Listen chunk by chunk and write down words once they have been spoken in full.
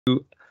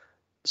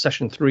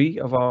session 3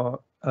 of our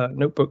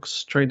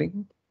notebooks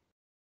training.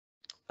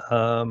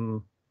 I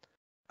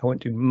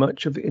won't do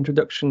much of the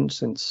introduction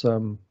since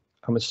I'm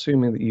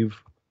assuming that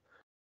you've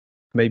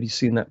maybe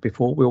seen that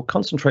before. We'll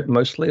concentrate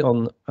mostly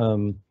on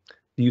the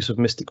use of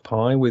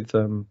MSTICPy with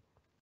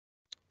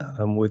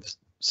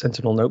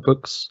Sentinel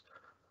notebooks,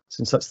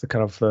 since that's the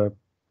kind of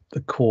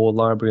the core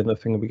library and the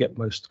thing that we get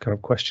most kind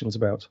of questions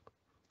about.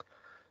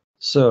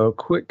 So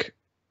quick.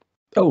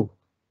 Oh,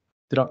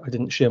 I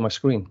didn't share my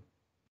screen.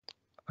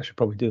 I should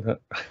probably do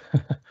that.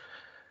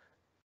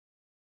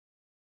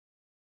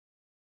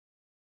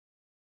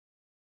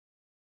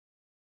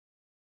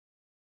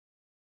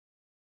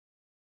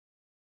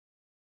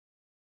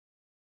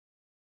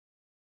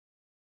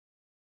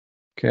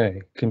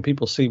 Okay, can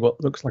people see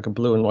what looks like a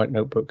blue and white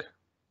notebook?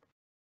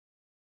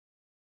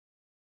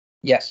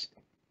 Yes.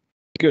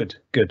 Good,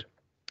 good.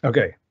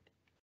 Okay,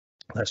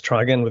 let's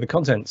try again with the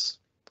contents.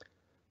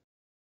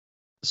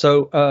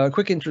 So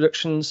quick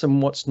introduction, some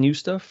what's new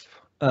stuff.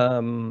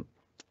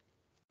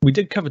 We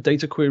did cover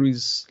data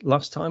queries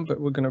last time, but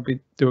we're going to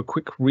do a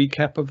quick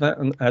recap of that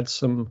and add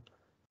some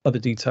other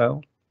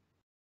detail.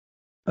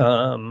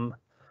 Then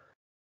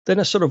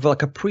a sort of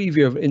like a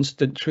preview of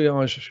incident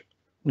triage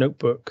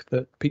notebook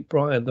that Pete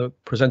Bryan, the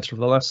presenter of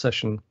the last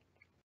session,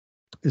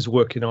 is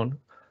working on.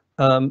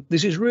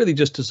 This is really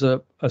just as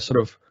a sort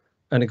of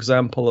an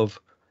example of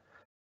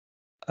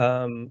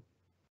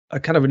a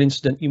kind of an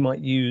incident you might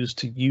use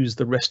to use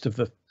the rest of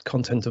the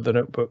content of the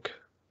notebook,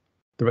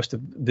 the rest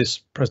of this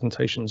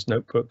presentation's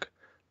notebook,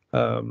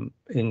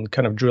 in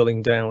kind of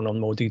drilling down on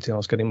more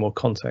details, getting more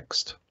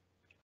context.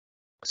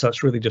 So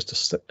it's really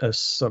just a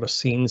sort of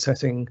scene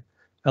setting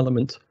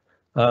element.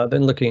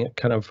 Then looking at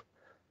kind of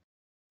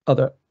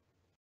other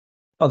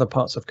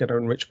parts of getter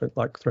enrichment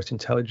like threat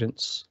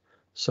intelligence,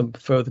 some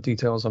further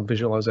details on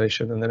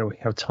visualization, and then we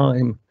have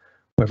time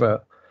with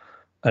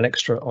an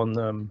extra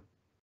on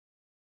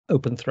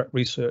open threat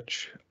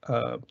research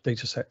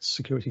data sets,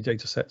 security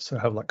data sets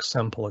that have like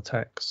sample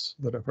attacks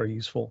that are very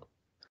useful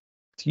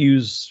to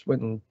use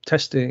when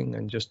testing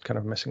and just kind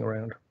of messing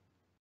around.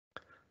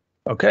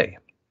 Okay,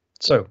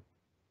 so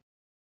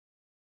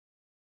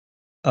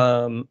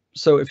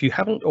if you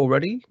haven't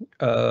already,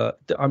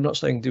 I'm not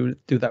saying do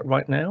that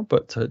right now,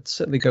 but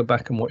certainly go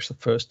back and watch the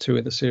first 2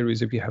 in the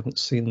series if you haven't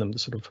seen them, the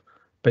sort of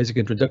basic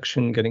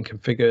introduction, getting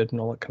configured and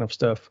all that kind of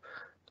stuff.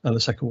 And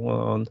the second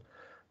one,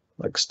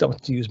 like starting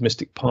to use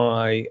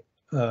MSTICPy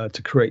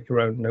to create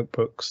your own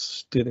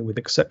notebooks, dealing with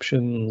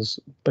exceptions,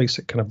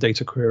 basic kind of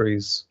data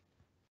queries,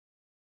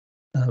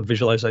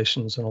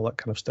 visualizations and all that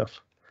kind of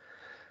stuff.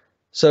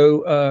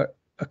 So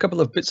a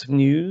couple of bits of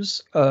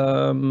news.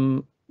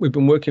 We've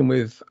been working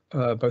with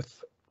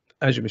both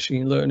Azure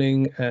Machine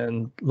Learning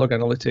and Log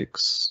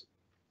Analytics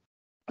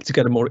to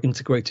get a more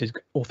integrated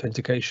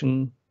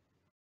authentication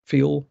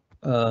feel.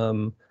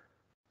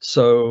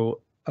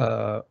 So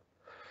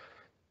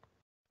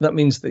that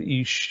means that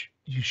you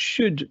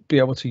should be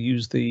able to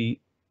use the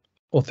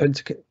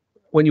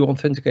when you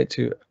authenticate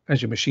to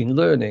Azure Machine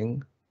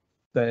Learning,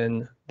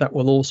 then that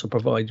will also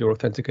provide your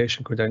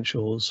authentication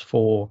credentials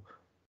for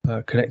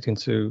connecting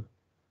to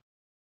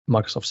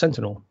Microsoft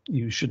Sentinel.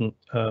 You shouldn't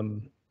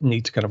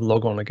need to kind of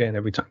log on again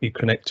every time you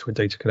connect to a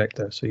data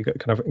connector, so you get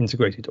kind of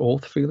integrated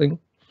auth feeling.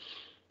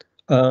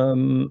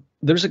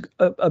 There's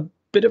a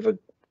bit of a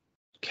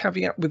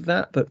caveat with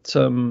that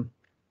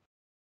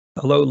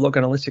although Log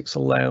Analytics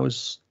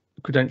allows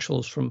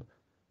credentials from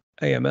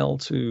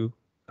AML to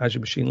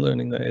Azure Machine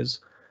Learning, that is,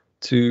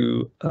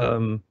 to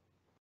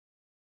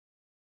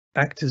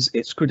act as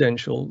its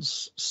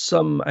credentials,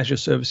 some Azure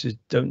services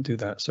don't do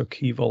that. So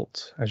Key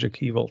Vault, Azure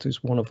Key Vault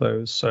is one of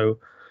those. So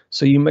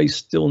you may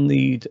still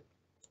need,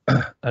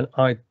 and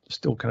I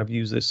still kind of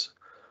use this,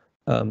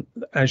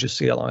 Azure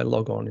CLI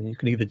logon, and you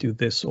can either do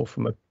this or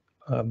from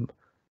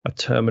a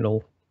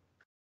terminal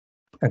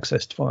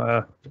accessed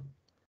via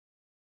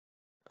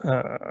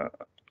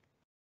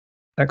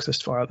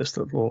this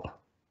little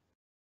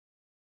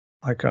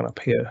icon up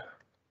here.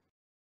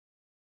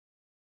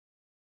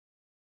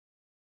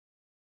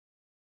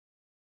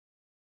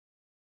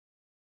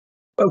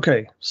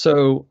 Okay,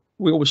 so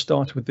we always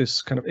start with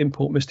this kind of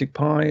import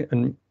MSTICPy,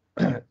 and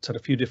it's had a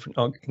few different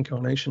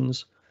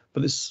incarnations,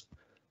 but this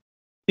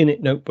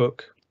init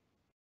notebook,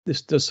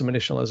 this does some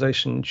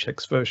initialization,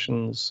 checks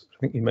versions. I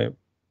think you may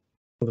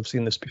have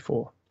seen this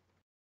before.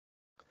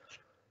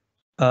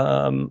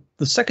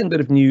 The second bit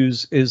of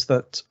news is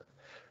that,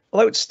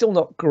 although it's still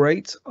not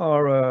great,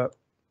 our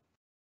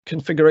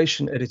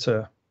configuration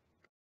editor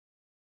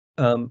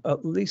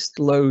at least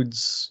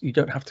loads, you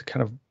don't have to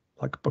kind of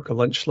like book a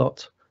lunch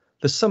slot.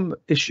 There's some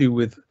issue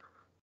with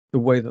the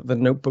way that the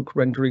notebook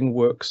rendering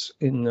works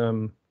in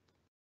the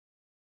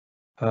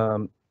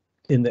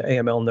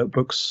AML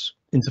notebooks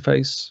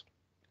interface.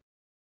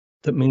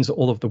 That means that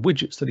all of the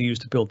widgets that are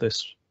used to build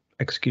this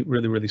execute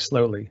really, really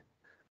slowly.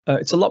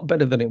 It's a lot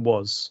better than it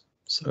was.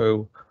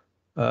 So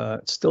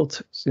it's still,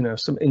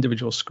 some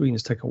individual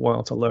screens take a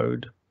while to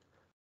load.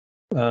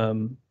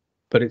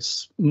 but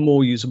it's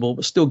more usable,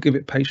 but still give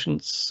it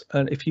patience.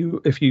 And if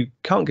you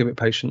can't give it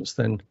patience,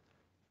 then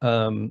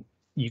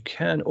you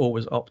can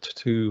always opt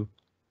to,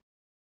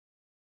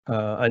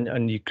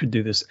 and you could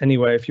do this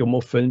anyway if you're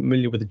more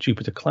familiar with the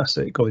Jupyter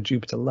Classic or the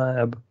Jupyter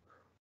Lab,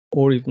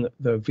 or even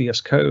the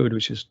VS Code,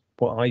 which is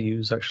what I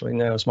use actually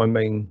now as my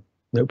main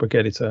notebook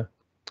editor.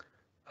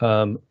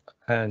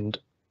 And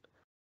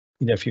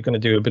if you're going to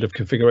do a bit of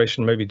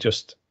configuration, maybe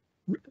just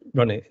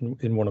run it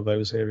in one of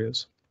those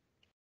areas.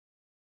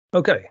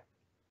 Okay.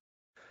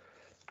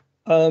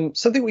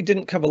 Something we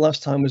didn't cover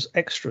last time was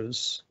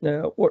extras.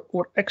 Now,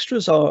 what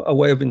extras are a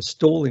way of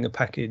installing a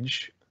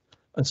package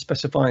and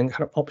specifying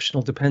kind of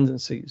optional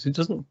dependencies. It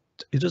doesn't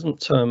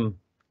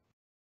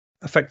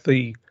affect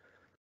the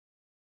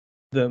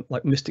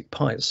like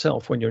MSTICPy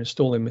itself. When you're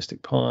installing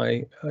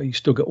MSTICPy, you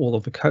still get all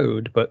of the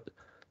code, but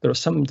there are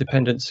some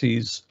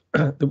dependencies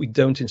that we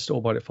don't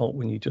install by default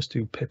when you just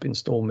do pip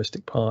install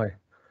MSTICPy.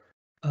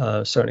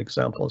 So an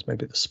example is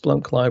maybe the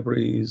Splunk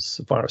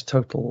libraries,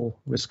 VirusTotal,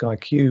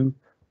 RiskIQ.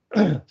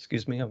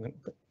 Excuse me, I'm a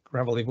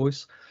gravelly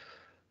voice.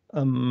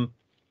 And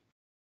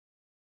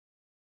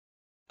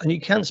you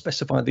can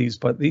specify these,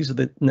 but these are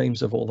the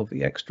names of all of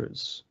the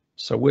extras.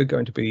 So we're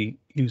going to be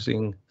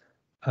using,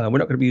 we're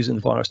not going to be using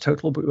the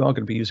VirusTotal, but we are going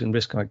to be using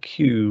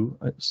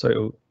RiskIQ.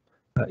 So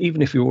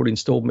even if you already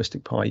installed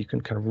MSTICPy, you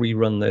can kind of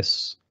rerun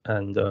this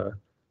and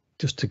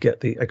just to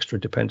get the extra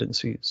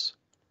dependencies.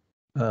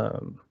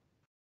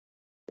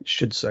 It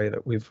should say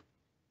that we've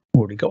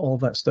already got all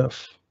of that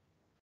stuff.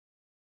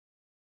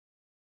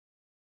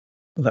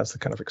 That's the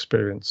kind of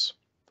experience.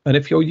 And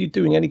if you're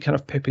doing any kind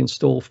of pip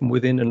install from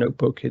within a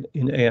notebook in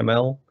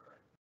AML,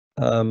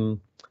 and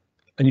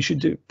you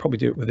should probably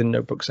do it within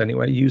notebooks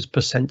anyway, use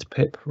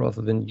 %pip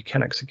rather than, you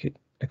can execute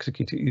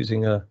it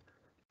using a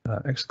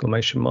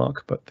exclamation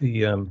mark, but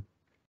the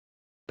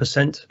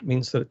 %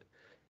 means that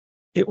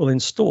it will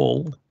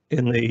install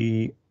in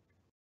the,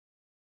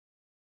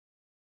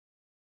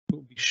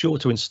 will be sure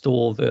to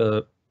install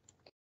the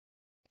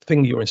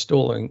thing you're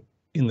installing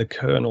in the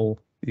kernel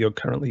you're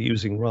currently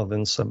using rather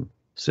than some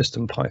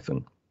system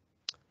Python.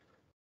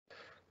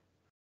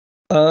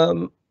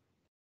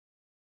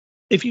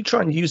 If you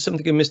try and use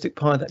something in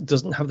MSTICPy that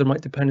doesn't have the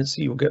right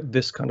dependency, you'll get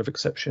this kind of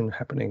exception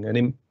happening,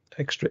 an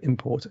extra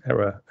import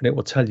error, and it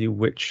will tell you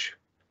which,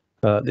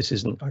 this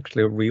isn't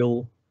actually a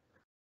real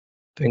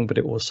thing, but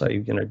it will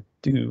say,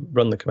 do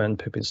run the command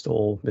pip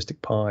install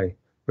MSTICPy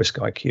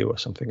RiskIQ or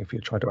something if you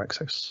try to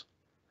access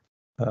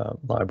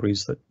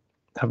libraries that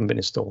haven't been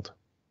installed.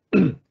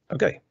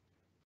 Okay.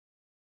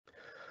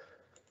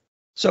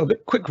 So a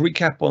quick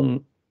recap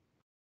on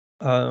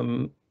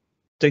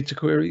data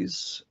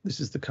queries. This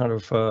is the kind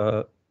of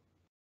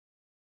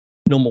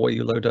normal way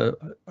you load a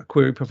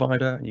query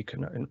provider, and you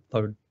can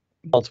load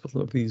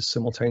multiple of these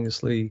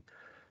simultaneously.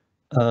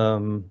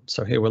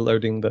 So here we're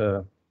loading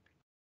the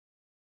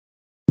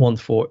one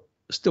for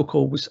still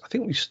called, I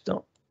think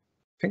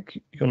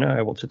you're now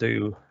able to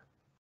do,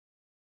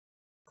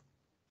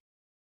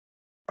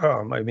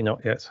 oh, maybe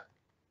not yet.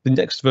 The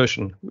next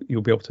version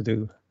you'll be able to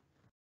do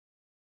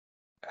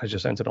Azure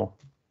Sentinel.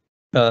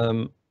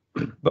 But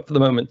for the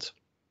moment,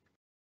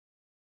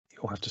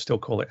 you'll have to still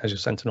call it Azure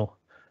Sentinel,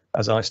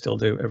 as I still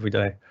do every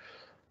day.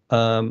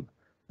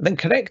 Then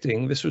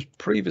connecting, this would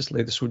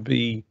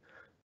be,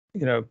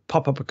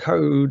 pop up a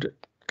code,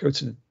 go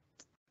to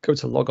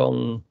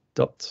logon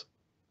dot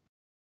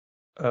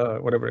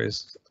whatever it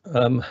is,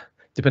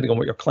 depending on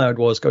what your cloud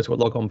was, go to a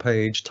logon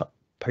page,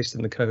 paste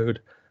in the code.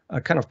 A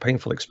kind of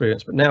painful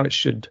experience, but now it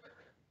should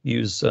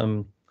use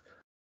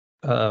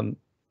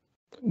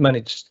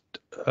managed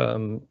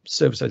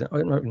service identity.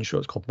 I'm not even sure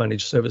it's called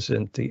managed service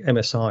identity.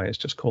 MSI is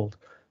just called.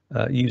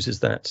 Uses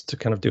that to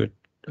kind of do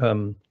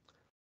a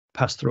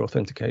pass-through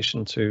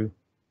authentication to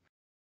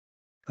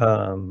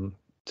Microsoft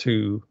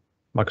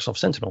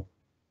Sentinel.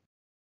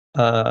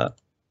 I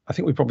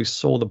think we probably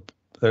saw the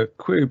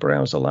query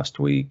browser last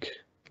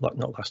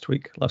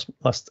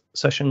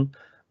session,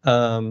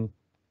 where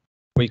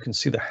you can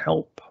see the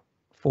help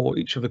for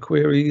each of the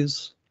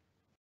queries.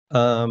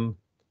 You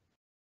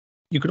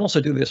can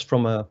also do this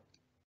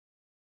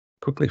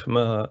quickly from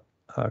a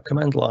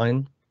command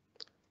line,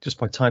 just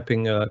by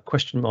typing a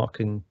question mark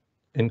in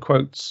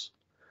quotes.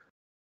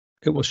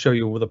 It will show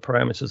you all the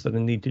parameters that are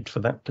needed for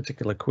that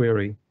particular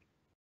query.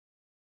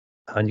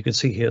 And you can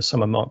see here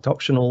some are marked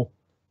optional,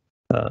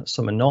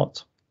 some are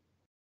not.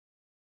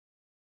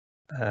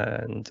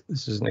 And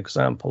this is an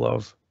example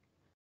of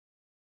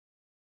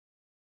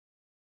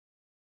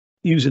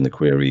using the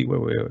query where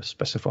we're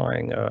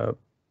specifying our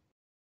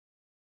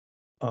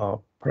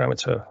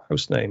parameter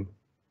hostname.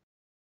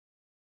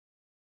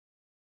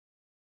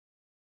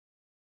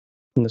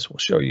 And this will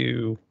show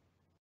you,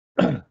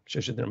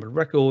 shows you the number of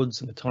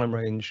records and the time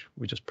range.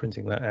 We're just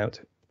printing that out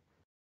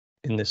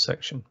in this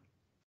section.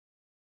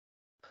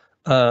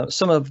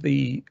 Some of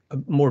the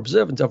more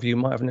observant of you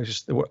might have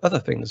noticed there were other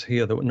things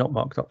here that were not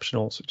marked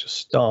optional, such as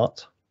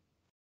start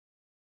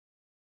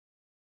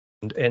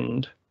and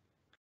end.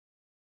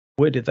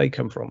 Where did they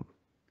come from?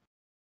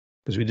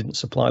 Because we didn't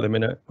supply them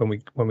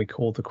when we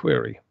called the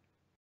query.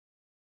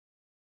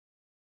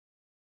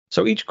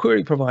 So each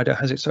query provider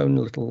has its own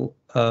little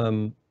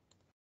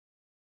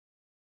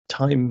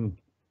time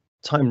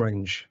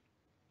range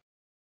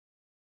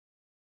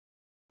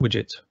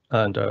widget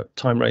and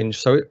time range.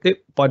 So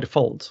it by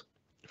default,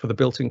 for the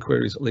built-in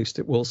queries at least,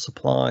 it will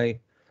supply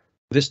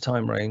this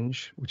time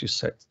range, which is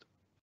set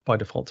by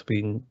default to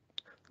be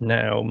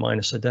now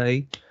minus a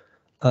day.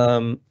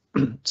 So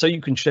you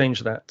can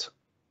change that.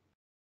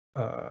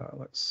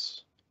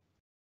 Let's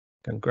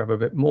go and grab a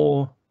bit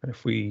more.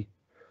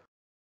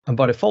 And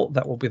by default,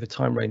 that will be the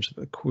time range that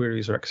the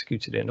queries are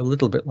executed in, a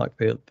little bit like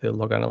the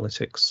log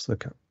analytics,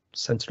 the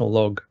Sentinel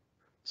log.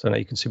 So now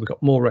you can see we've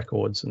got more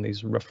records, and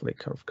these roughly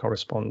kind of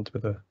correspond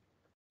with the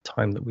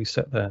time that we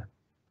set there.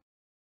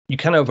 You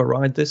can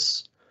override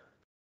this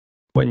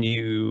when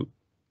you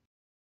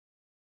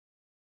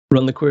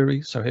run the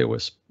query. So here we're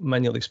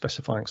manually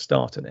specifying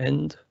start and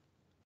end.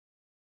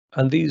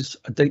 And these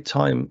are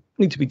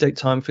need to be date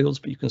time fields,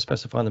 but you can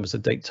specify them as a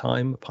date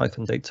time,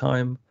 Python date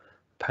time,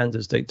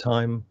 pandas date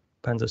time,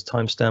 pandas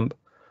timestamp,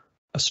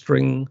 a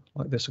string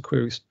like this, a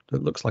query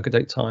that looks like a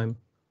date time,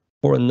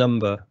 or a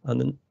number.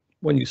 And then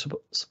when you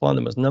supply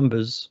them as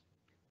numbers,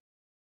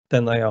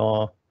 then they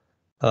are,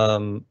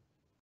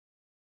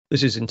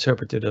 this is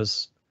interpreted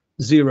as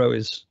 0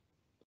 is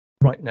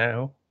right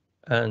now,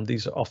 and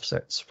these are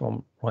offsets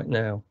from right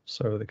now.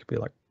 So they could be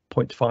like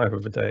 0.5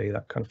 of a day,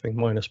 that kind of thing,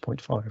 minus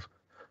 0.5.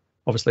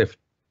 Obviously, if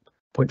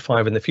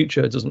 0.5 in the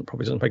future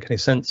probably doesn't make any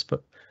sense,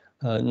 but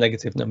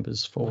negative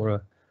numbers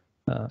for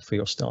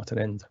your start and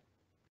end.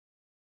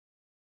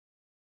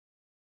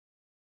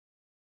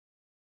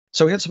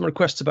 So we had some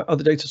requests about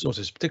other data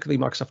sources,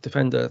 particularly Microsoft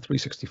Defender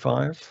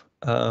 365.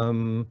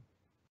 The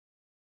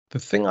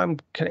thing I'm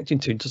connecting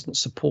to doesn't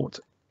support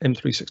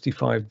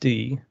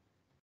M365D.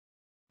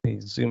 Let me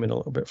zoom in a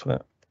little bit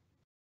for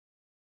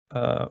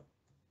that.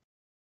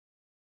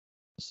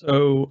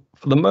 So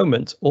for the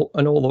moment,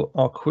 all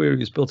our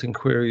queries, built-in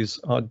queries,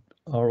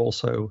 are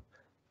also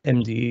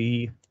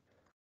MDE.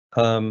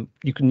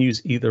 You can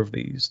use either of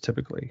these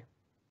typically.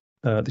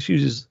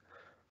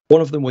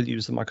 One of them will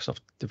use the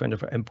Microsoft Defender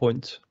for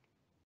Endpoint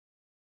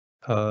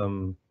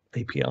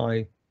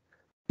API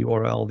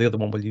URL. The other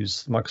one will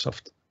use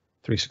Microsoft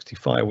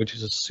 365, which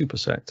is a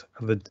superset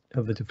of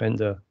the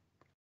Defender.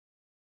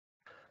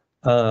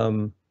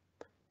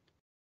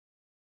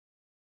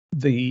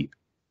 The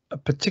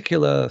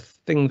particular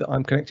thing that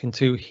I'm connecting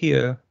to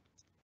here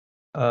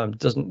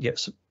doesn't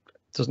yet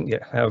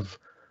have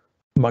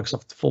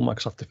full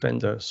Microsoft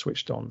Defender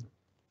switched on,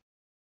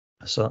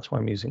 so that's why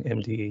I'm using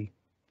MDE.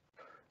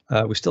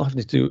 We still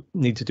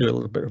need to do a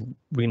little bit of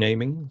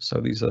renaming.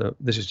 So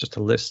this is just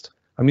a list.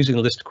 I'm using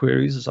list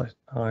queries as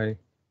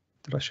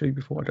did I show you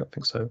before? I don't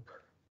think so.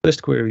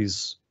 List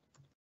queries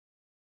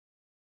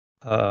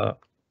by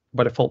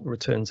default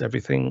returns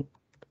everything,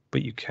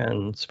 but you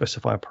can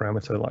specify a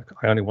parameter like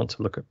I only want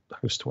to look at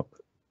host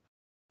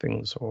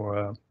things, or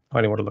I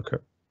only want to look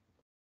at.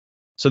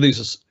 So these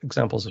are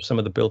examples of some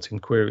of the built-in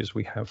queries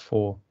we have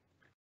for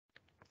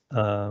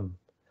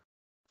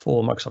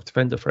Microsoft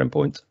Defender for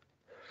Endpoint.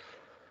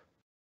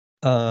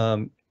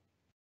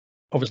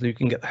 Obviously, you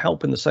can get the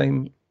help in the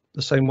same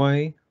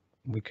way.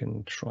 We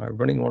can try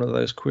running one of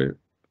those queries,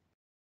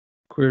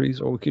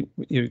 or we'll do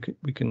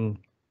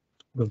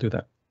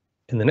that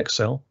in the next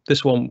cell.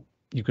 This one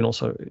you can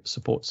also, it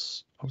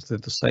supports obviously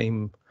the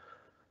same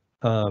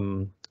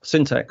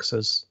syntax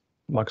as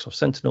Microsoft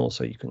Sentinel,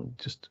 so you can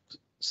just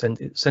send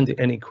it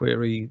any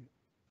query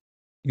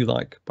you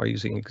like by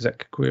using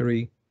exec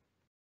query.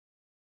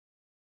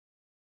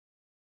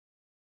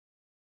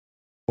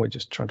 We're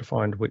just trying to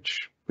find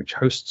which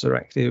hosts are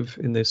active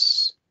in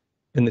this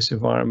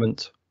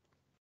environment,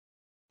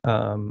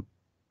 and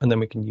then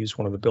we can use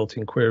one of the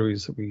built-in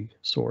queries that we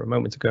saw a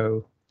moment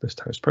ago. List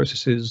host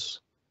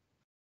processes,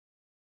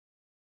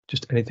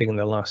 just anything in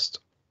the last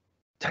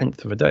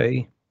 10th of a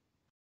day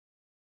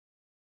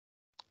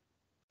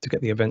to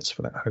get the events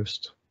for that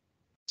host.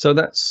 So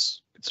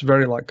it's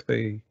very like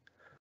the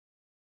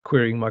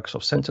querying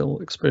Microsoft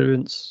Sentinel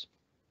experience.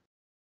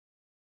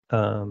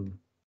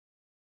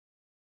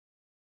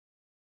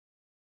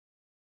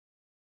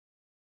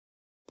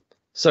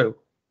 So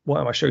why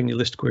am I showing you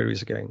list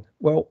queries again?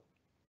 Well,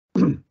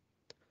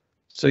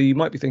 so you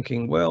might be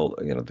thinking, well,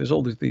 there's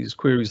all these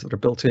queries that are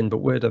built in, but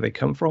where do they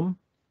come from?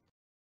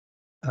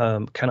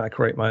 Can I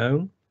create my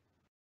own?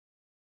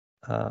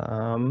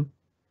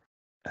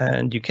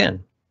 And you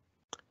can.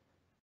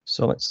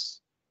 So let's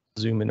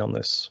zoom in on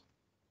this.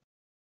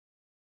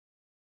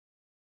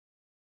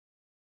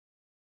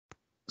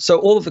 So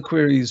all of the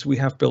queries we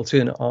have built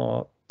in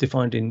are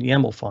defined in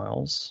YAML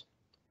files.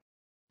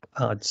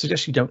 I'd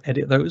suggest you don't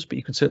edit those, but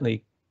you can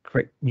certainly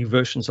create new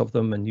versions of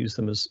them and use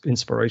them as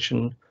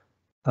inspiration.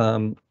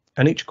 And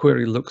each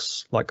query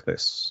looks like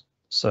this.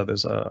 So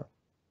there's a,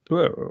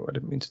 whoa, I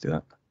didn't mean to do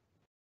that.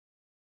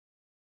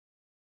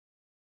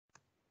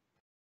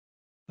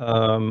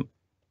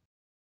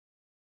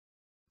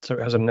 So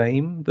it has a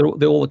name.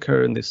 They all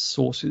occur in this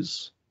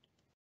sources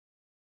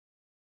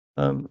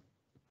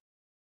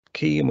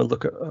key, and we'll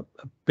look at a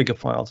bigger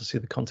file to see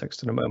the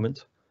context in a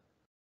moment.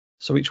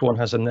 So each one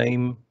has a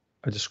name,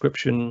 a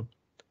description.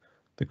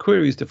 The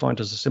query is defined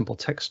as a simple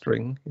text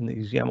string in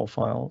these YAML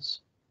files.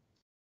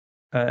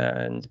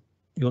 And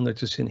you'll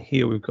notice in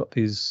here we've got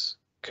these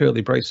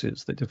curly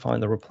braces that define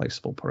the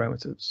replaceable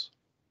parameters.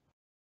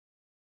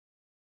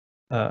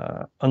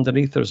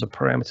 Underneath there's a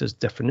parameters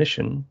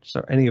definition.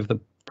 So any of the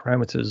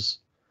parameters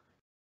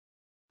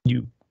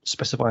you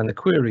specify in the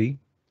query,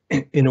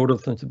 in order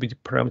for them to be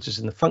parameters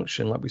in the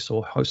function, like we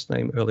saw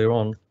hostname earlier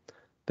on,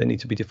 they need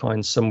to be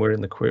defined somewhere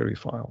in the query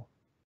file.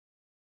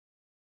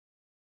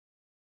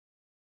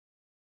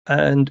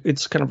 And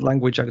it's kind of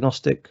language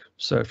agnostic.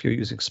 So if you're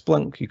using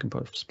Splunk, you can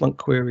put Splunk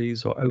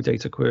queries or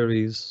OData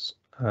queries.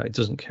 It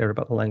doesn't care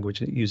about the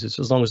language it uses,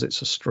 as long as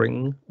it's a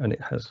string and it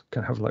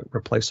can have like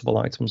replaceable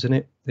items in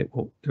it. It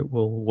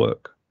will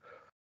work.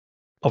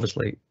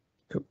 Obviously,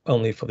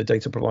 only for the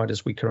data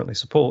providers we currently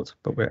support,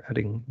 but we're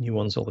adding new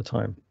ones all the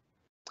time.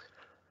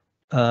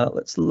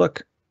 Let's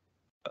look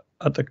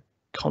at the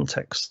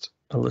context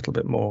a little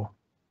bit more.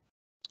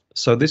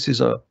 So this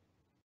is a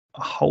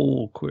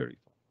whole query.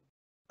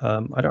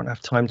 I don't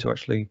have time to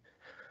actually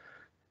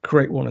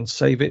create one and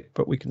save it,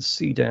 but we can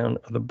see down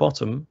at the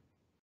bottom.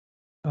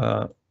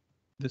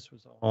 This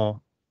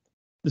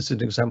is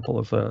an example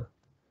of the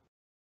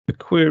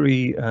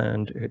query,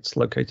 and it's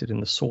located in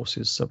the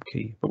sources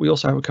subkey. But we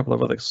also have a couple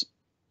of other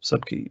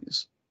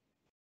subkeys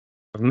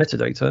of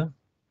metadata.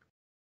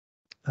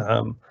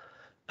 And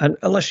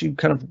unless you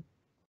kind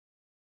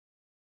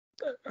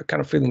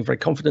of feeling very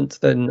confident,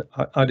 then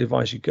I'd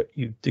advise you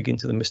dig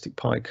into the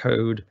MSTICPy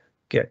code,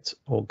 get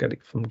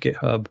it from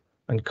GitHub,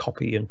 and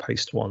copy and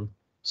paste one.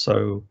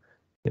 So,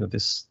 you know,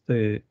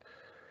 the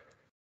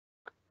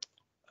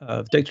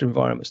data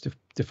environments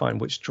define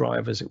which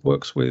drivers it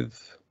works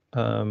with.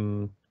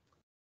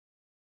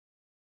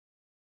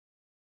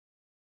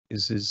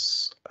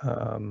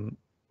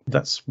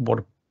 That's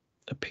what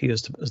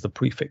appears as the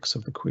prefix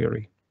of the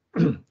query.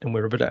 And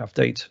we're a bit out of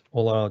date.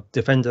 All our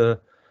Defender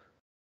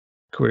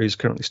queries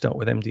currently start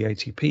with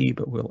MSTICPy,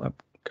 but we'll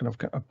kind of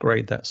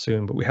upgrade that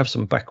soon. But we have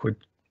some backward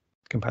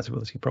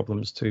compatibility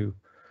problems too.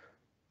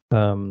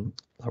 Like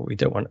we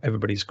don't want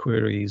everybody's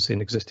queries in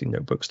existing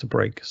notebooks to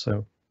break,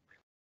 so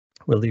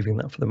we're leaving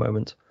that for the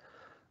moment.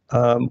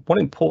 One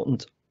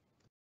important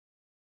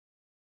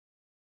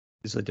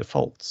is the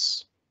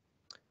defaults.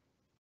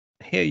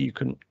 Here you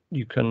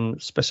can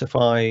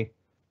specify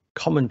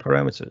common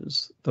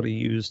parameters that are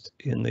used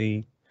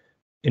in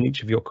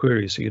each of your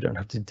queries, so you don't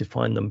have to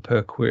define them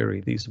per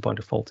query. These are by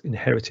default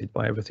inherited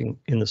by everything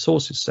in the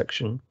sources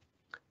section.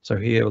 So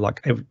here,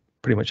 like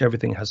pretty much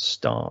everything has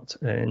start,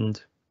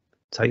 end,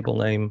 table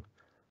name,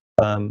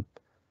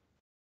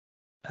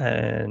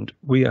 and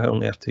we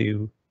only have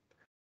to.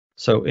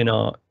 So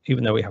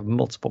even though we have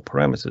multiple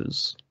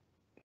parameters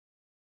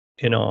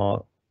in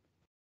our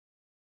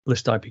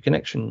list IP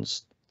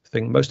connections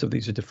thing, most of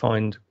these are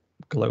defined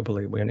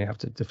globally. We only have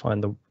to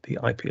define the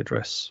IP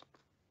address.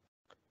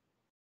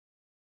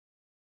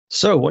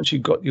 So once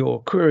you've got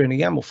your query in a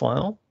YAML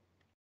file,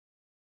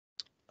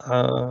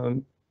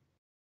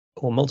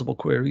 or multiple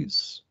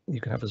queries,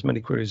 you can have as many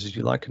queries as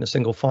you like in a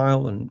single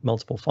file and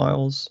multiple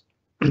files.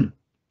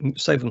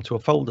 Save them to a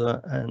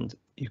folder, and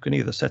you can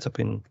either set up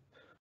in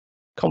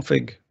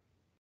config,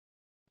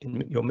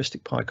 in your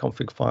MSTICPy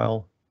config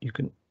file, you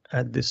can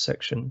add this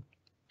section,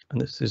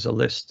 and this is a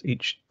list.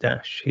 Each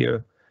dash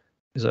here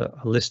is a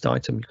list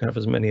item. You can have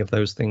as many of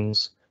those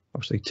things.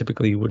 Obviously,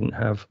 typically you wouldn't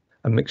have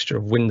a mixture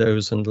of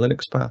Windows and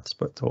Linux paths,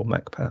 or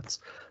Mac paths,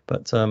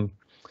 but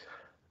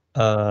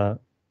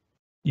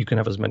you can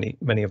have as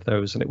many of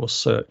those, and it will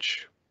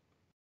search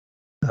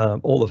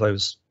all of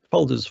those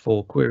folders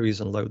for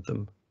queries and load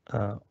them.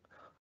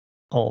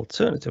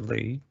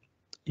 Alternatively,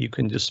 you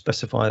can just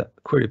specify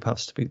query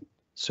paths to be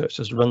searched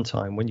as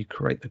runtime when you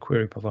create the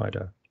query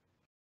provider.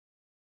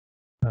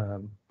 We're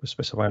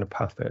specifying a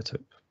path there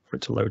for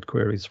it to load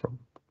queries from.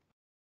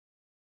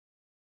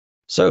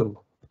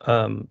 So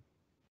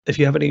if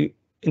you have any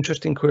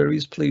interesting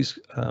queries, please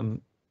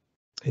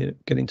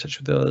get in touch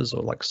with us,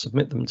 or like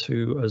submit them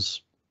to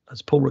us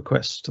as pull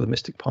requests to the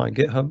MSTICPy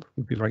GitHub.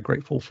 We'd be very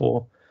grateful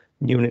for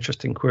new and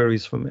interesting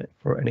queries from it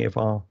for any of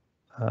our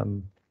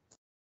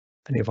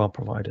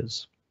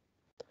providers.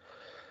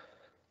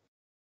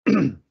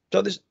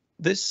 So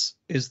this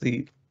is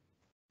the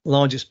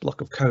largest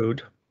block of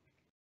code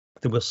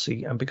that we'll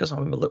see, and because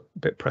I'm a little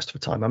bit pressed for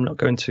time, I'm not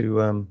going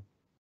to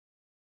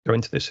go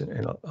into this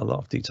in a lot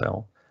of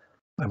detail.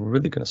 I'm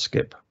really going to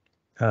skip,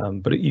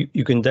 but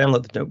you can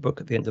download the notebook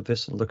at the end of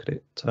this and look at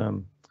it.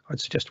 I'd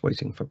suggest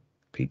waiting for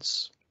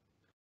Pete's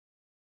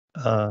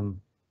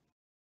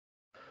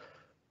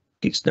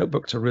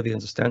notebook to really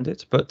understand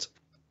it, but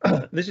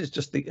this is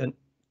just the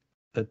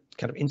kind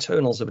of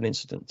internals of an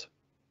incident.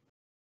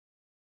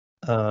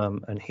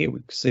 And here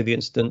we see the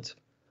incident.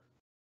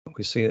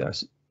 We see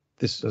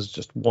this as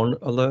just one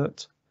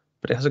alert,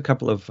 but it has a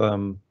couple of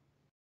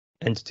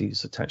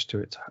entities attached to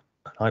it: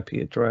 an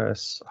IP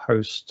address, a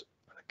host,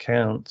 an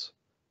account,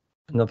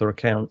 another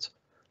account.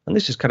 And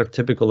this is kind of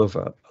typical of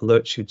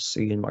alerts you'd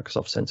see in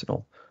Microsoft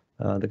Sentinel.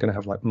 They're going to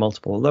have like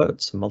multiple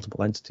alerts and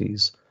multiple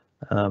entities,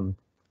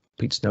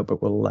 Pete's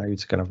notebook will allow you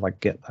to kind of like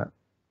get that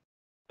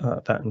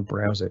and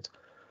browse it.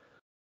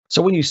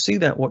 So when you see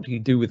that, what do you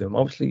do with them?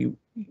 Obviously,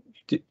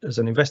 as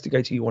an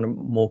investigator, you want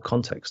more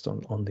context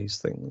on these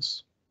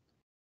things.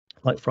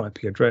 Like for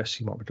IP address,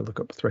 you might want to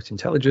look up threat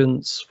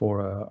intelligence.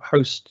 For a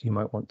host, you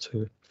might want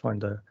to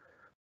find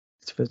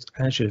if it's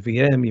Azure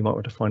VM, you might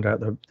want to find out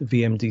the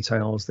VM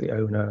details, the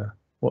owner,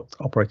 what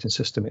operating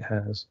system it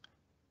has.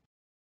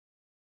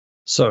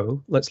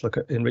 So let's look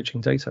at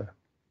enriching data.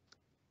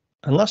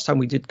 And last time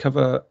we did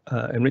cover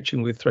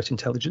enriching with threat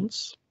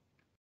intelligence,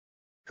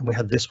 and we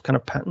had this kind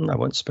of pattern. I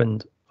won't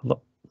spend a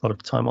lot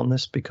of time on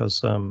this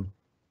because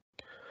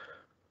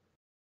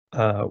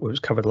it was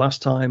covered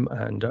last time,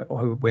 and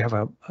we have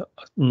a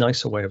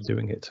nicer way of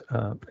doing it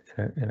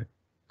in a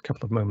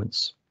couple of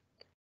moments.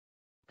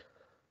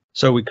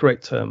 So we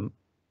create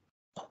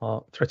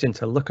our threat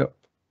intel lookup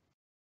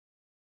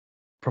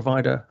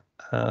provider,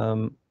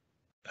 and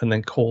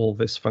then call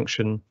this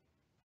function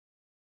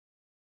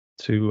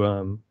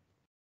to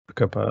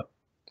look up a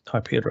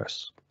IP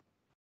address.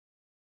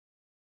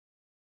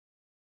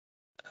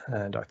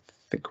 And I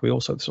think we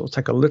also, this will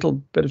take a little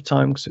bit of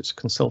time because it's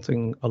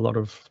consulting a lot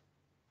of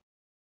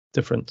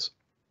different,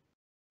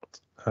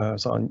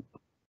 so a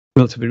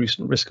relatively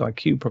recent risk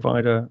IQ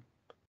provider.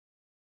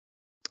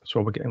 That's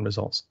where we're getting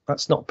results.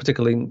 That's not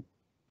particularly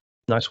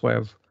nice way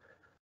of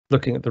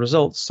looking at the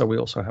results. So we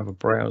also have a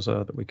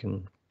browser that we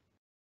can,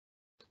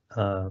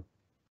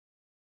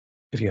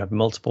 if you have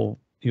multiple,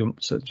 you're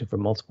searching for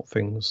multiple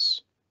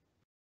things,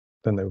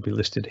 then they will be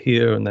listed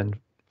here. And then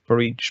for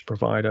each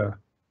provider,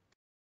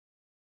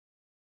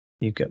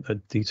 you get the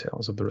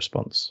details of the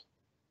response.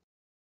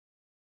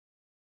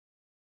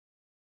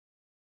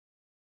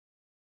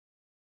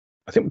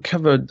 I think we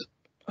covered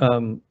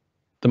the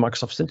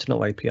Microsoft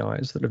Sentinel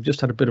APIs that have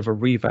just had a bit of a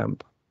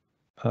revamp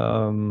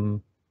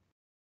to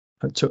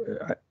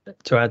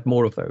add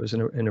more of those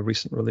in a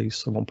recent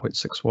release, a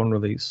 1.61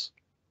 release.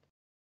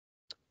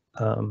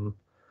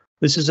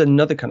 This is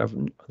another kind of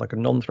like a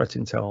non-threat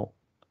intel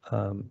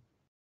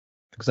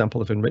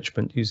example of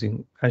enrichment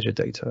using Azure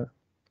data.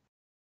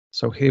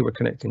 So here we're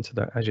connecting to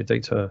the Azure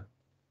data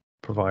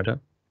provider.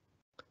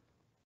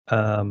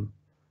 And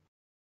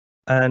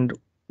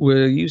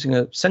we're using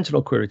a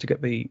Sentinel query to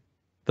get the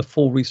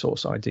full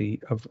resource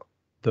ID of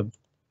the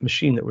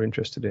machine that we're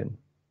interested in.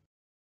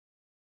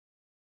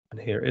 And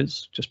here it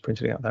is, just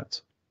printing out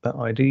that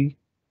ID.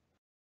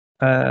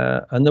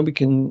 And then we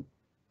can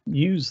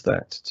use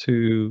that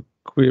to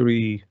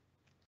query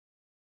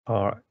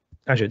our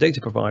Azure data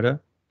provider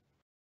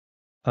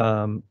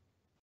to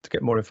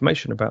get more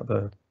information about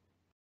the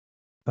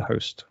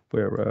host.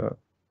 We're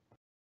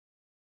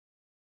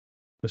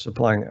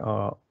supplying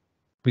our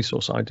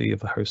resource ID of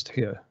the host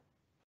here.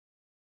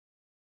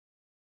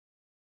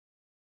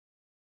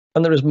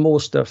 And there is more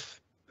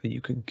stuff that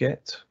you can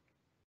get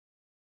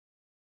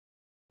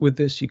with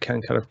this. You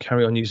can kind of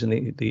carry on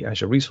using the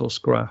Azure resource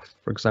graph,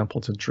 for example,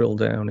 to drill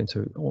down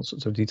into all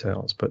sorts of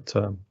details. But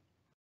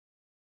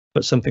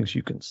some things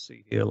you can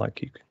see here,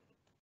 like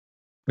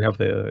we have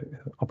the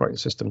operating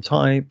system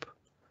type,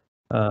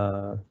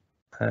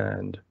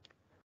 and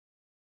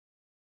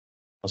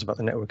also about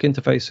the network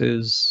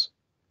interfaces,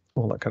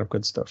 all that kind of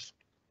good stuff.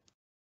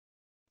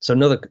 So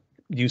another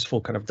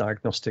useful kind of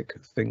diagnostic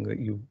thing that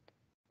you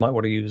might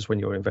want to use when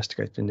you're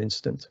investigating an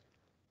incident.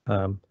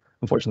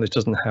 Unfortunately, this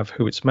doesn't have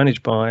who it's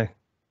managed by,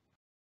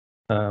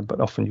 but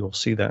often you'll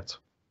see that,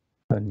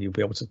 and you'll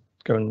be able to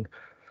go and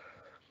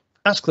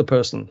ask the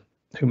person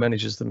who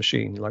manages the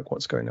machine, like,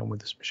 what's going on with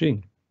this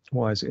machine?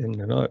 Why is it in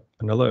an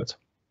alert?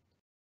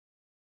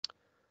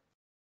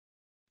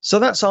 So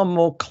that's our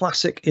more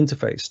classic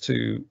interface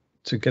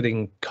to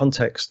getting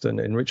context and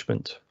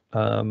enrichment.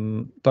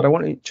 But I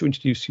wanted to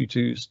introduce you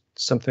to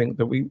something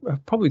that we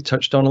have probably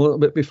touched on a little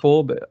bit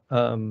before. But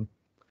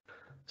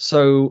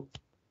so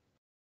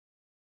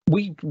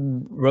we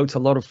wrote a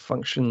lot of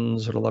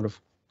functions and a lot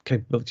of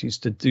capabilities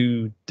to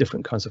do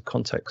different kinds of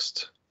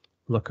context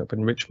lookup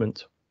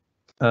enrichment.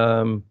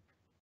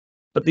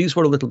 But these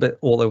were a little bit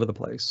all over the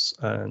place,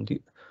 and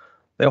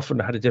they often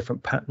had a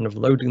different pattern of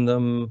loading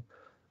them,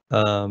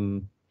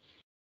 and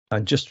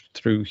just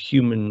through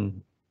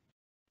human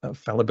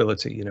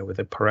fallibility, where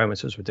the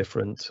parameters were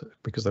different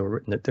because they were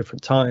written at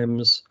different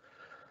times.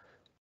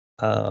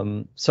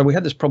 So we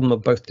had this problem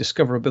of both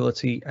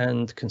discoverability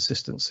and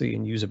consistency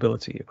and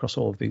usability across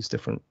all of these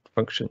different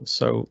functions.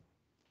 So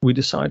we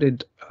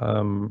decided,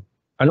 and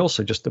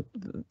also just to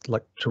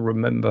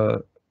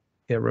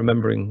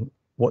remembering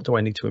what do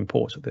I need to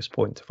import at this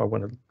point if I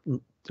want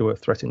to do a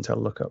threat intel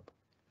lookup.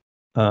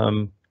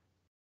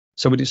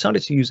 So we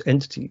decided to use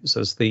entities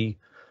as the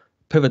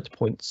pivot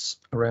points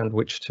around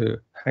which to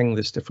hang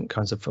this different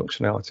kinds of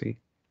functionality.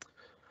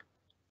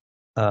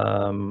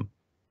 And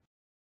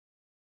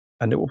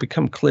it will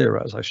become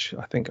clearer as I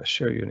think I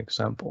show you an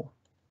example.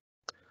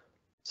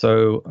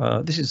 So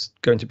this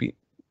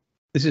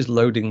is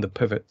loading the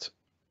pivot.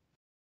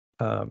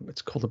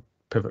 It's called a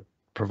pivot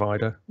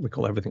provider. We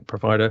call everything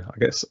provider, I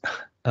guess.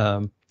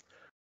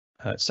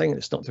 It's saying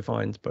it's not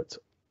defined, but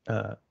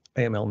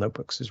AML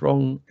notebooks is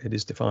wrong. It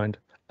is defined.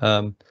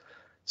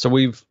 So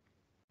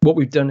what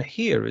we've done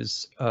here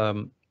is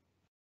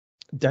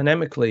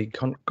dynamically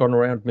gone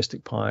around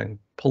MSTICPy and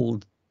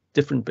pulled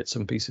different bits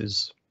and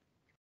pieces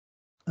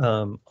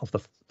of the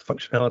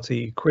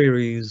functionality,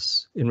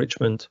 queries,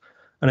 enrichment,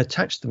 and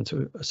attached them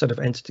to a set of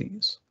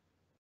entities.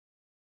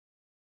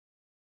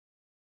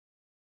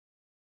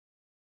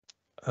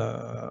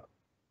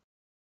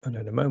 And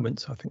in a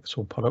moment, I think this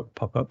will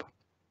pop up.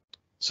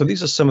 So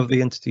these are some of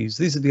the entities.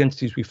 These are the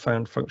entities we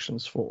found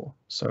functions for.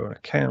 So an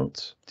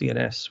account,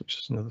 DNS, which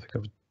is another thing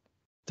of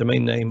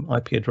domain name,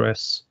 IP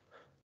address.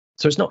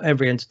 So it's not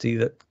every entity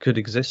that could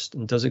exist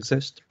and does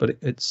exist, but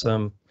it's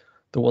the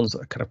ones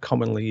that are kind of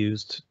commonly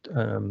used,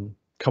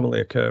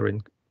 commonly occur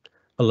in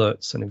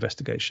alerts and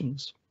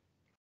investigations.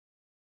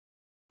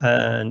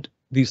 And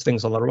these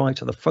things on the right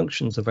are the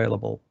functions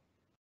available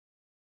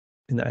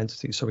in that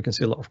entity. So we can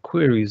see a lot of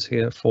queries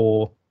here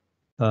for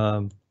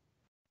a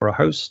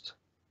host,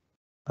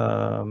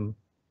 IP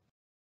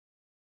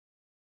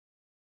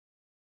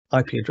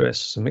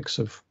address, a mix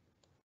of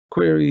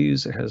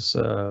queries. It has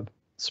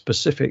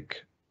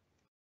specific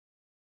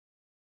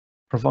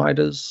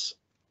providers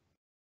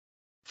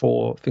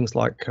for things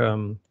like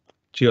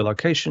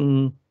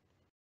geolocation,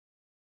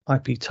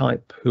 IP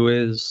type, who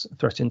is,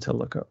 threat intel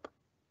lookup.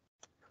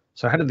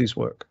 So how do these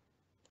work?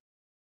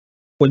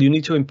 Well, you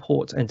need to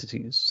import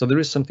entities. So there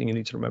is something you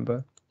need to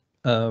remember.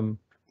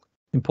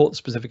 Import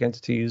specific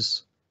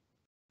entities,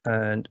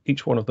 and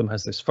each one of them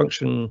has this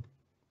function,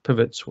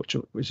 pivots,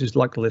 which is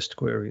like list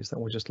queries that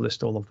will just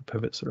list all of the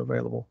pivots that are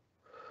available.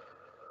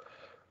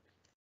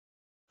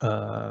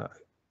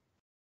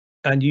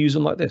 And use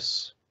them like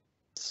this.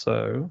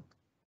 So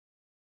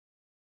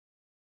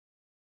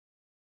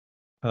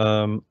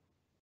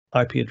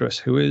IP address,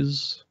 who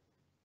is,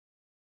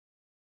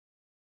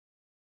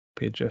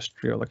 IP address,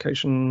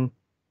 geolocation,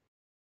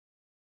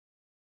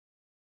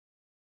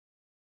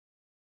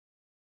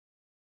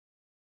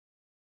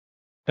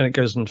 and it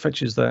goes and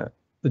fetches the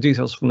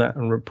details from that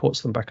and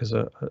reports them back as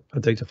a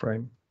data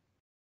frame.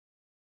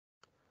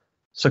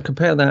 So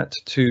compare that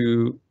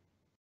to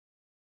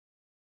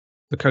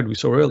the code we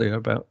saw earlier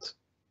about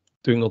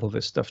doing all of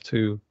this stuff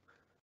to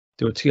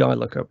do a TI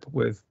lookup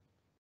with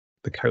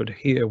the code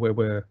here, where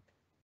we're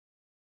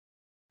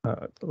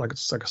like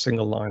it's like a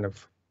single line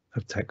of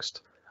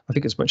text. I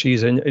think it's much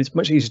easier, and it's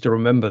much easier to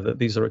remember that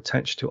these are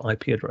attached to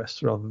IP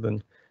address rather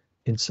than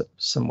in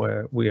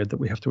somewhere weird that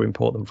we have to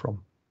import them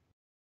from.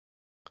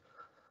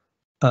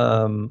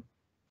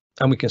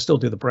 And we can still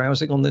do the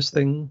browsing on this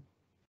thing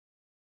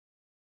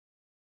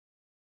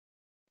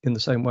in the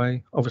same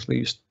way.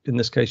 Obviously, in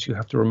this case, you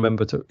have to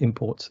remember to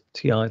import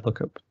TI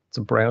lookup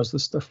to browse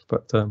this stuff,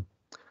 but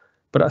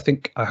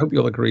I hope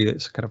you'll agree that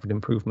it's kind of an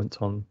improvement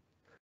on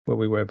where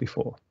we were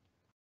before.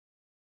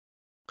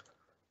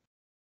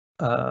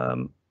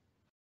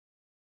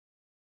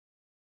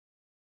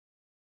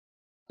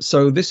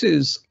 So this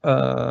is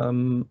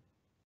the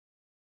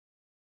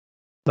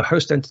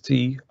host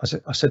entity.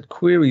 I said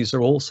queries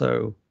are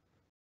also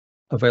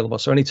available.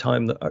 So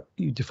anytime that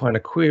you define a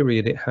query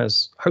and it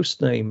has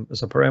host name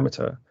as a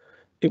parameter,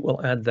 it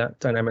will add that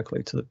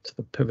dynamically to the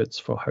pivots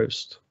for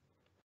host.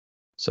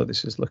 So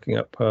this is looking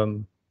up,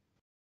 so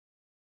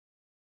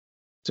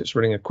it's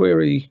running a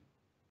query,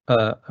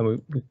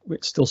 and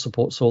it still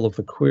supports all of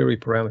the query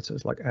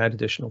parameters, like add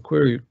additional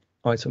query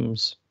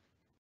items.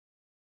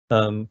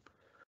 So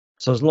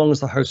as long as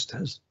the host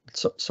has,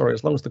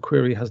 as long as the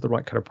query has the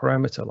right kind of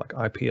parameter, like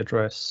IP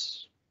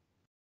address,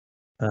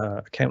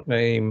 account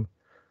name,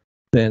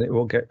 then it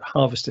will get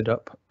harvested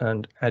up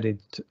and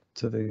added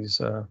to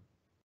these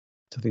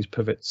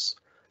pivots.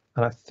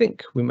 And I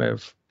think we may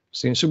have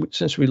seen, so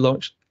since we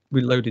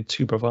loaded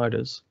two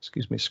providers,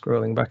 excuse me,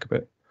 scrolling back a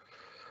bit,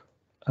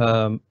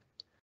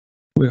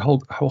 we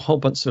hold a whole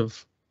bunch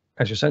of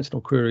Azure Sentinel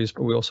queries,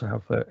 but we also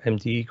have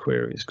MDE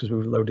queries because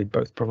we've loaded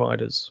both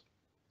providers.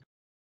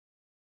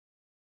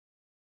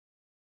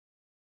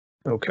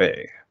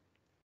 Okay.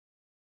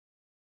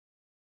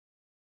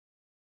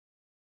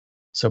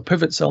 So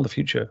pivots are the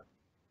future.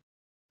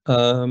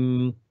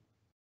 And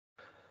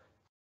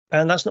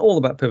that's not all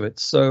about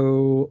pivots.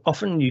 So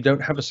often you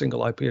don't have a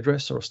single IP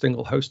address or a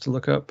single host to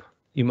look up.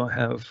 You might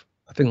have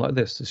a thing like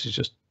this. This is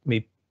just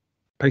me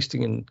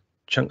pasting in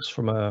chunks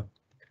from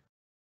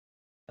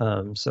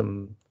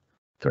some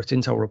threat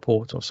intel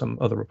report or some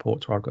other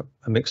report where I've got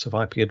a mix of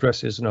IP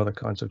addresses and other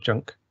kinds of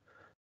junk.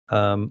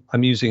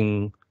 I'm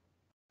using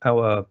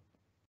one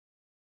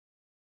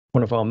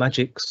of our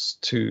magics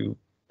to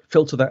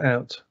filter that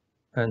out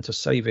and to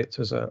save it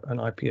as an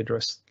IP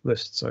address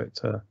list. So it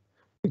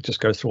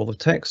just goes through all the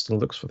text and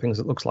looks for things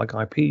that looks like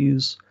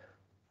IPs,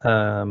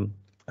 and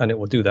it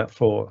will do that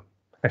for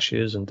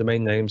hashes and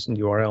domain names and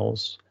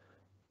URLs.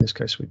 In this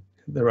case,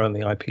 there are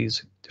only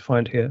IPs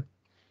defined here.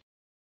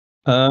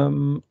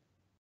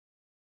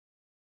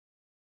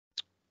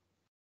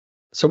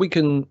 So we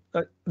can,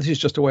 this is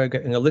just a way of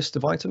getting a list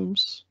of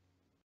items,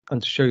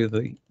 and to show you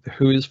the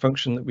whois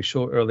function that we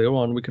saw earlier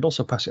on, we can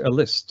also pass it a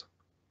list.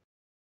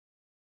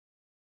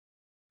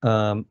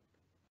 And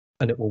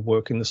and it will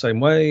work in the same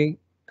way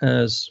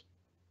as,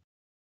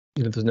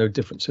 you know, there's no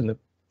difference in the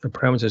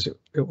parameters.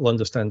 It will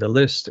understand a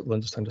list, it will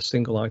understand a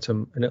single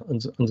item, and it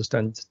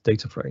understands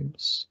data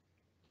frames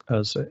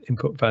as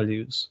input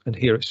values. And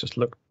here it's just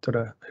looked at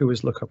a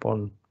whois lookup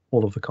on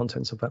all of the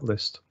contents of that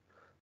list.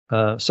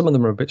 Some of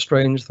them are a bit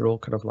strange. They're all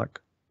kind of like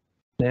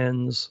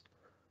nans.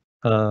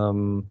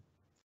 And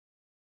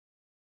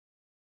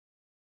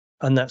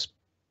that's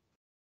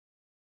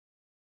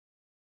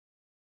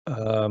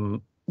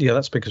yeah,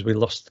 that's because we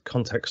lost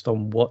context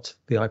on what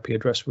the IP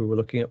address we were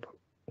looking up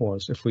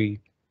was. If we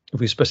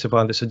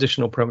specify this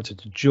additional parameter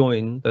to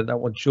join, then that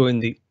will join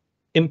the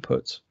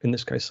input, in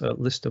this case a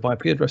list of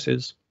IP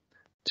addresses,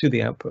 to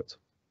the output.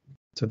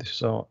 So this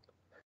is our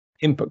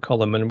input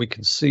column, and we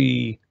can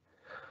see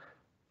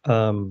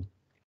the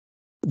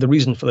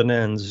reason for the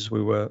nans is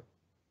we were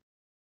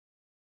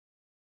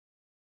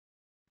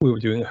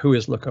doing a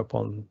whois lookup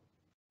on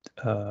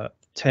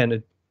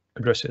 10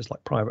 addresses,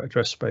 like private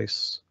address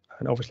space,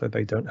 and obviously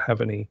they don't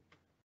have any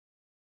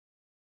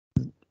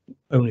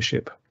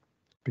ownership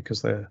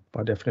because they're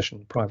by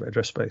definition private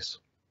address space.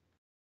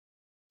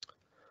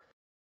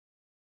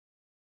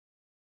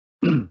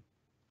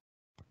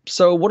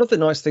 So one of the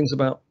nice things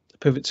about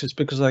pivots is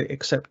because I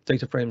accept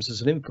data frames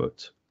as an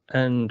input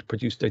and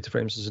produce data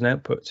frames as an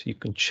output, you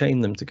can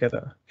chain them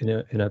together in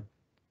a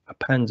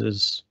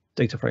pandas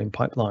data frame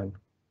pipeline.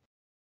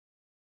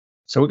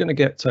 So we're going to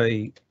get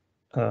a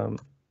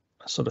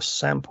sort of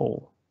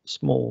sample,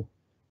 small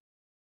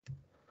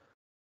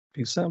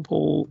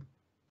example.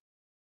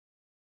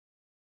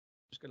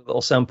 Just get a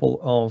little sample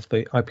of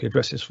the IP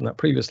addresses from that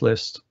previous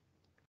list,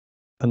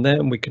 and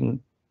then we're going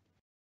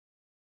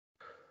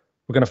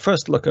to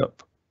first look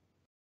up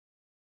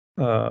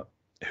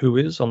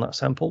whois on that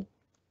sample.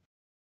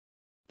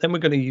 Then we're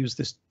going to use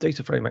this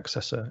data frame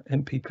accessor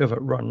np pivot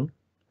run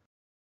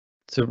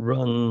to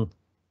run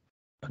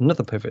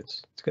another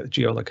pivot to get the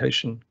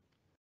geolocation.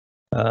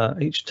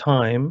 Each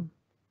time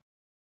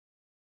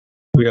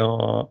we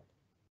are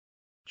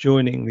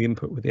joining the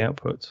input with the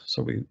output,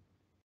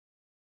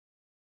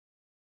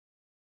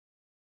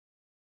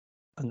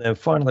 and then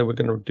finally we're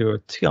going to do a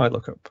TI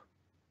lookup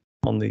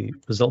on the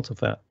result of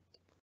that.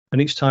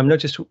 And each time,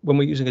 notice when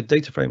we're using a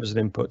data frame as an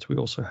input, we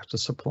also have to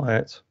supply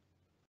it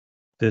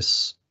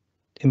this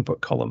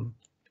input column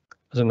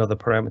as another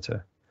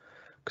parameter,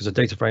 because a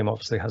data frame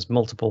obviously has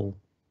multiple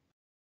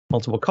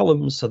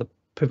columns, so the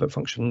pivot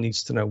function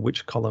needs to know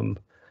which column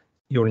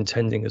you're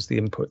intending as the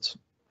input.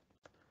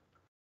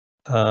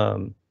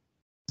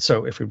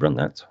 So if we run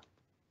that,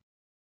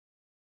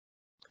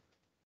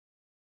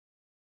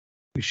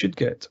 we should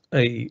get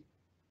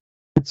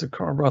it's a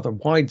rather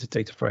wide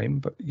data frame,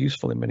 but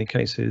useful in many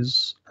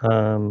cases.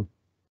 You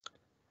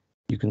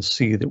can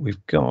see that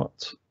we've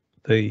got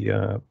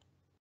the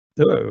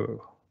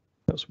oh,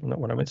 that's not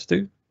what I meant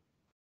to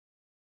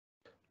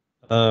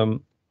do.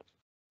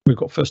 We've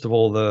got first of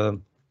all the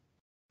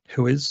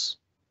whois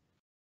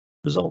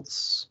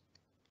results.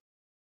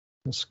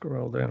 Let's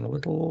scroll down a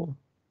little.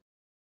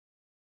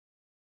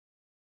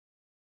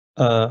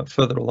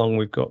 Further along,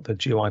 we've got the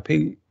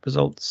GeoIP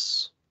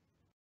results.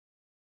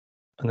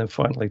 And then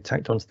finally,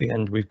 tacked onto the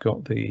end, we've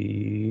got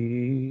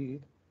the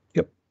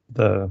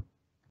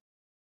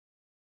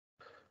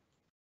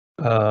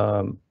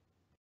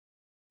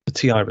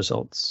TI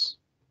results.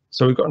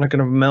 So we've got like an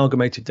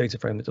amalgamated data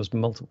frame that does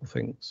multiple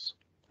things,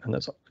 and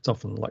it's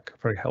often like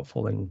very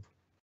helpful in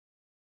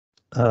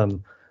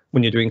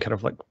when you're doing kind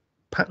of like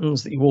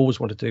patterns that you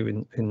always want to do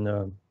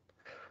in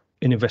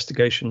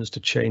investigations, to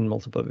chain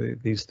multiple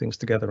of these things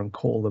together and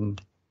call them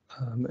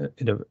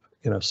in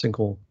a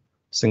single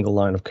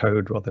line of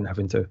code, rather than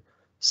having to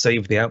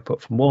save the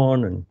output from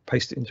one and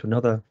paste it into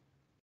another,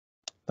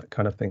 that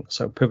kind of thing.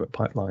 So pivot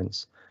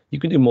pipelines, you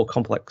can do more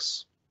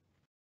complex,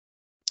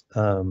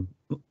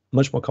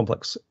 much more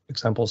complex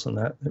examples than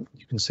that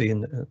you can see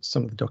in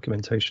some of the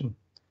documentation.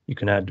 You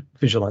can add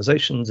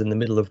visualizations in the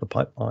middle of the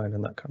pipeline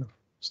and that kind of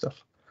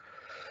stuff.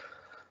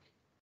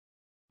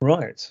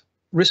 Right,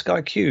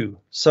 RISC-IQ.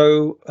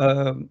 So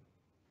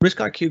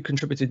RISC-IQ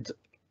contributed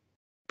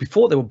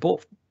before they were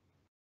bought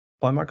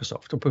by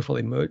Microsoft, or before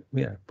they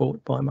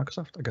bought by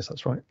Microsoft, I guess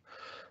that's right.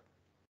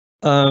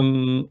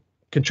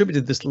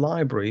 Contributed this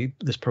library,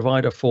 this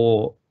provider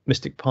for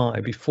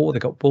MSTICPy before they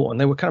got bought,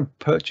 and they were kind of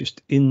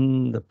purchased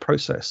in the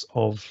process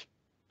of,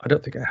 I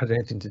don't think it had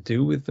anything to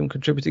do with them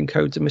contributing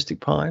code to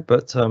MSTICPy,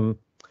 but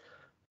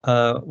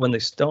when they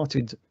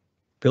started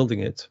building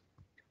it,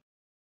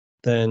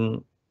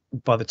 then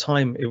by the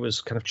time it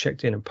was kind of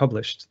checked in and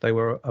published, they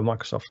were a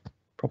Microsoft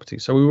property.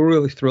 So we were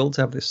really thrilled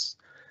to have this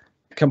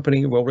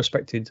company,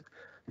 well-respected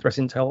threat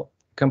intel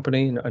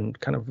company, and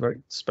kind of very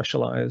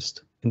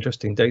specialized,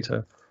 interesting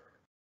data,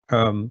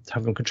 to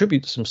have them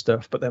contribute to some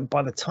stuff. But then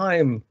by the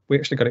time we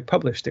actually got it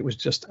published, it was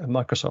just another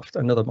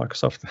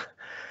Microsoft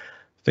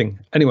thing.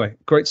 Anyway,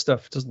 great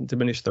stuff, doesn't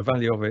diminish the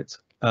value of it.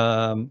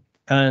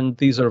 And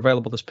these are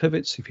available as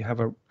pivots if you have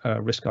a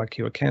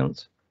RISC-IQ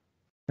account.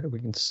 We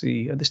can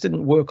see, this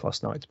didn't work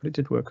last night, but it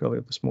did work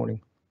earlier this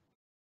morning.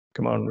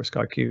 Come on,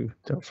 RISC-IQ,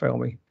 don't fail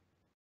me.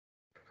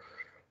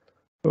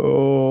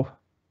 Oh,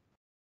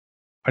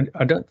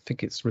 I don't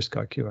think it's risk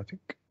IQ. I'm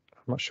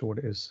not sure what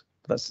it is.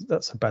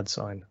 That's a bad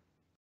sign.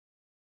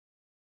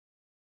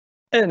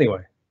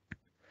 Anyway,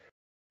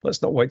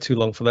 let's not wait too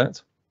long for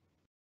that.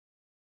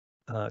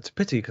 It's a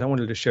pity because I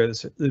wanted to show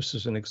this. This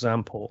is an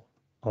example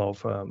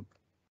of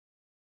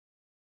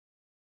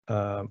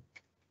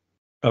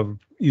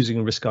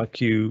using risk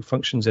IQ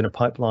functions in a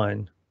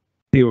pipeline.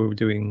 Here we were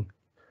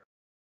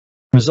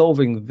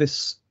resolving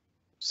this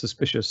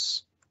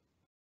suspicious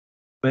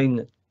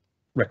main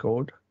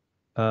record.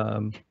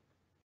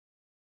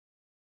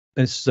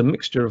 This is a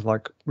mixture of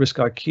like risk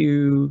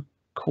IQ,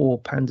 core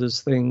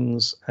pandas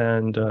things,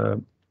 and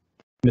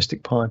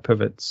MSTICPy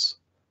pivots.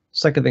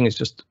 Second thing is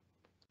just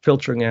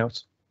filtering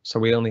out, so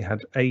we only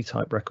had A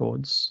type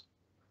records.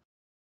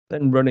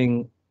 Then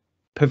running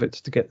pivots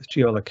to get the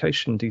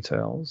geolocation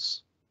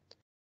details,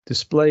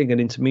 displaying an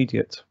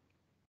intermediate.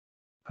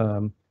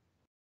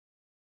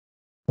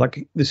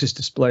 Like this is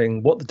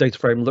displaying what the data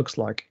frame looks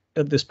like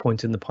at this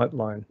point in the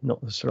pipeline,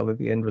 not necessarily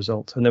the end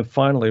result. And then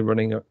finally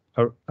running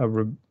a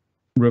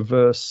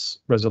reverse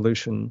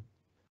resolution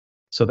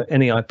so that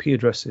any IP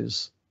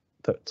addresses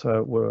that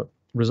were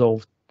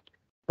resolved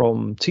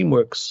from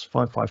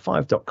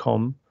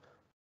teamworks555.com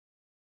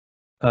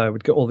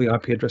would get all the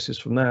IP addresses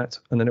from that,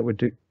 and then it would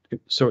do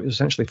so it would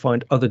essentially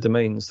find other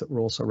domains that were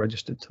also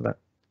registered to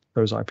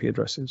those IP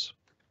addresses.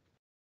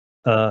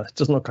 It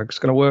doesn't look like it's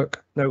going to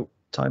work. No,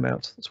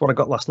 timeout. That's what I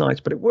got last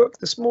night, but it worked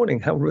this morning.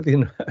 How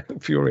really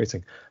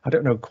infuriating. I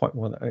don't know quite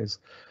what that is.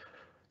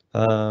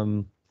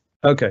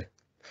 Okay.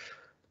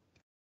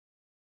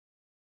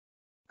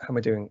 How am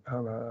I doing?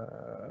 I'm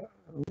a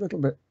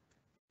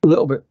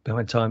little bit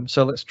behind time,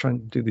 so let's try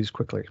and do these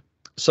quickly.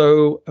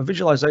 So a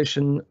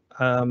visualization.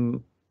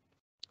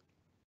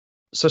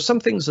 So some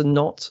things are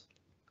not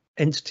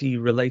entity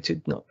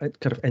related, not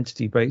kind of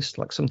entity based,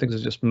 like some things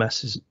are just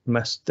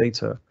mass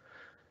data.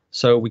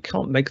 So we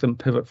can't make them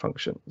pivot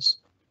functions.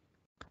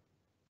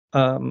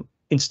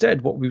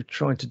 Instead, what we've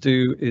tried to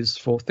do is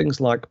for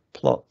things like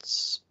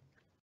plots,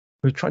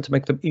 we've tried to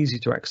make them easy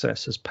to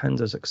access as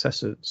pandas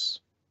accessors.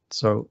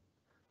 So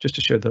just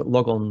to show that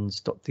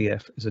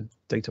logons.df is a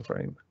data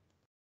frame.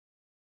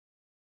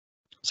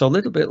 So a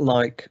little bit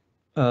like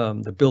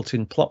the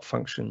built-in plot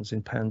functions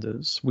in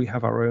pandas, we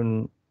have our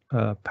own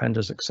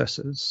pandas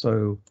accessors.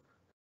 So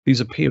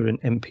these appear in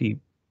MP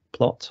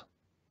plot,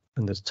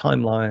 and there's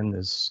timeline,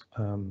 there's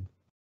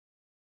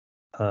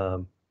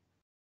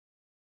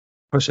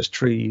process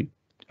tree,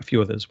 a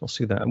few others. We'll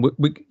see that, and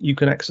you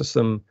can access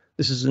them.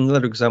 This is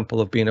another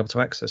example of being able to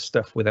access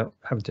stuff without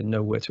having to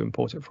know where to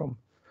import it from.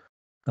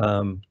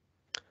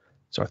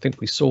 So I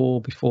think we saw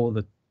before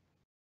the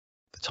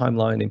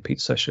timeline in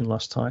Pete's session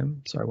last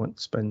time, so I won't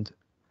spend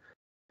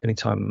any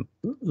time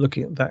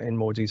looking at that in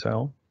more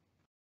detail.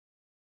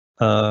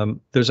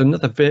 There's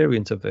another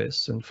variant of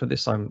this, and for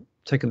this I'm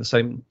taking the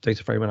same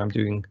data frame and I'm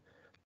doing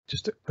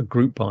just a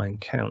group by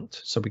and count,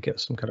 so we get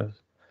some kind of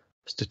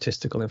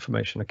statistical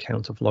information, a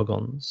count of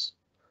logons.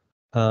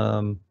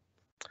 And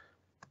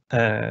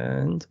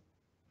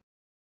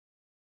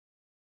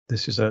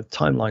this is a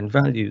timeline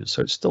value,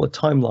 so it's still a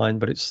timeline,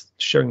 but it's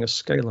showing a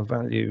scalar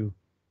value.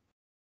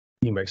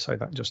 You may say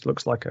that just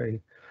looks like a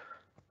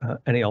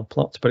NEL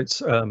plot, but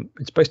it's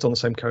based on the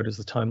same code as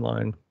the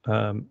timeline,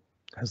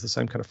 has the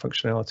same kind of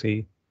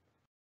functionality,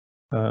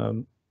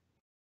 you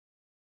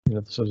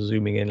know, sort of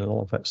zooming in and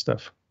all of that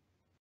stuff.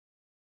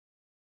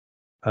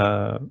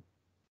 But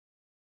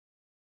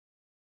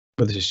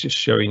this is just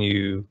showing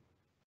you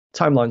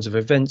timelines of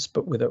events,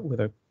 but with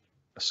a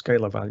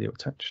scalar value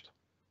attached.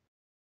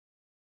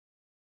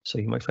 So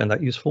you might find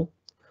that useful.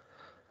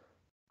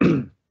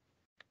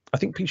 I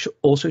think Pete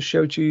also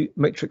showed you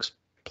matrix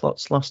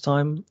plots last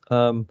time.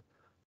 I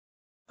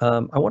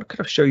want to kind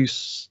of show you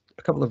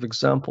a couple of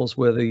examples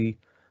where the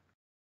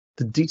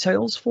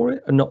details for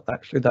it are not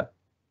actually that,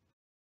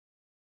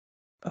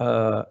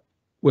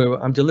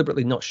 where I'm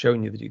deliberately not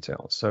showing you the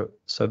details.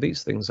 So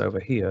these things over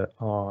here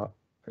are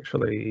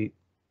actually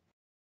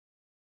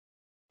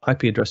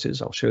IP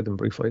addresses. I'll show them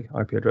briefly,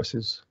 IP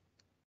addresses,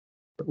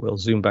 but we'll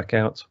zoom back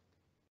out.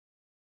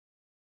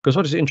 Because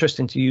what is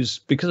interesting to use,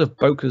 because of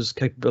Bokeh's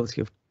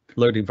capability of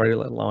loading very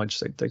large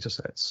data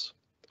sets.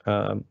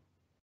 Oh,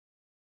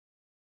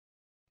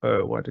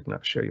 why didn't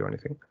that show you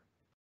anything?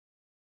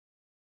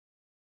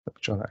 Let's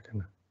try that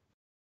again.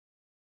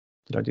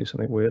 Did I do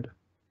something weird?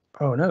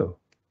 Oh no.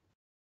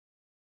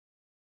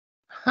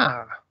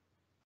 Ha!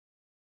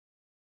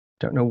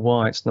 Don't know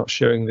why it's not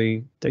showing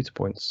the data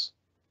points.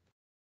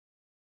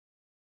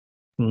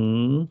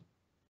 Okay,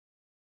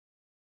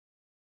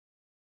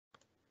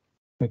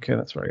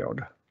 that's very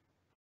odd.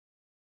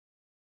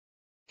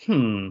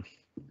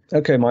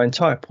 Okay, my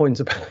entire point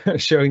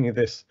about showing you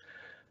this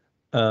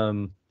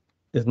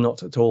is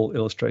not at all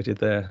illustrated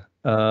there.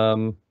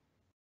 So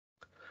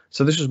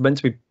this was meant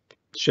to be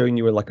showing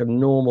you like a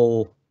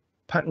normal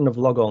pattern of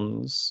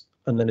logons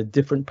and then a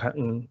different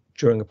pattern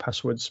during a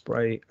password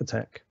spray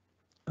attack.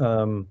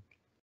 And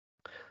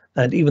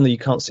even though you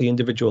can't see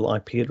individual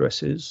IP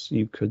addresses,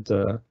 you could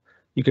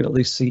at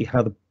least see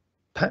how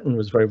pattern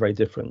was very, very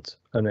different.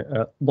 And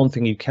one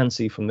thing you can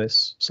see from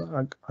this,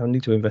 so I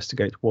need to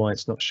investigate why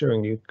it's not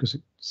showing you, because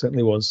it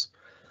certainly was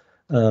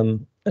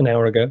an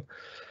hour ago.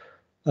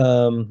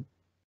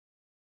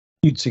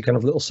 You'd see kind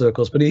of little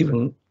circles, but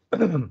even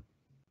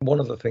one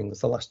of the things,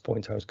 the last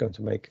point I was going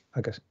to make,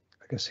 I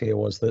guess here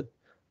was that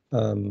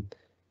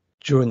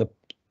during the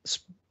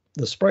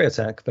spray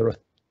attack, there are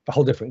a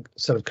whole different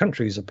set of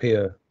countries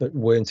appear that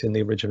weren't in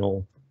the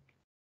original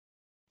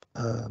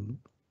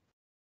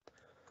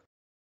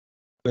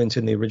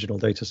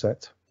data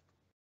set.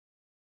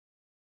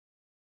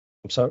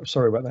 I'm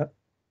sorry about that.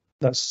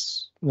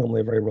 That's normally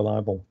a very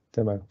reliable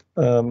demo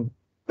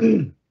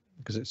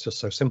because it's just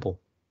so simple.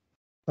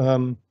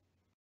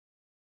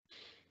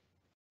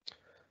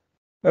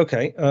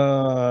 Okay,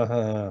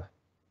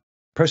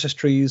 process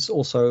trees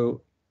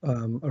also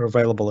are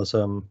available as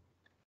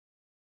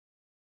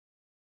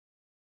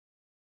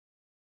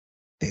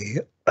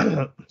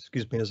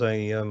excuse me, as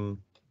a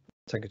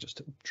take just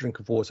a drink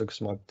of water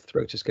because my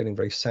throat is getting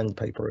very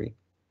sandpapery.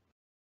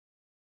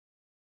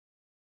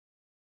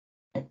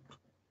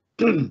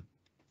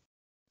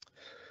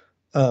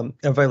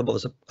 Available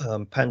as a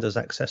pandas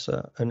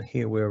accessor, and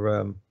here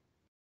we're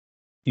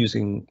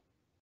using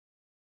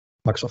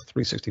Microsoft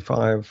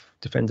 365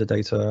 Defender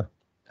data.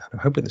 I'm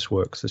hoping this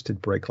works. This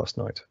did break last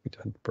night. We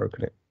hadn't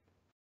broken it.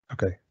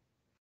 Okay,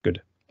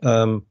 good.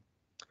 So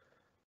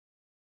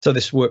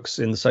this works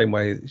in the same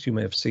way as you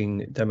may have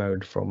seen it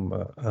demoed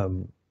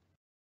from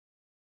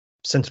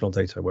Sentinel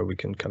data, where we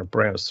can kind of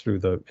browse through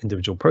the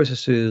individual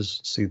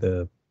processes, see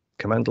the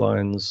command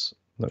lines.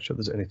 I'm not sure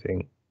there's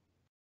anything.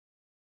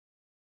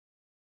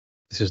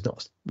 This is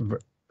not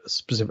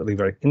specifically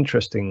very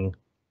interesting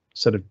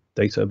set of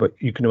data, but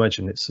you can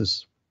imagine it's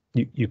as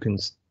you can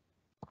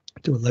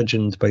do a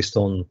legend based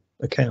on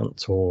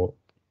account or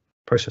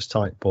process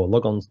type or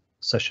logon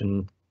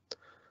session,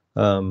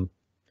 and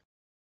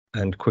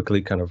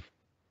quickly kind of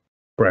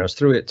browse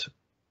through it,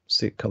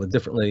 see it colored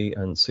differently,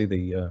 and see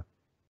the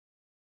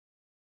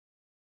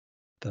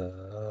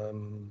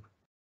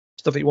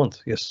stuff that you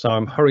want. Yes, so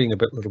I'm hurrying a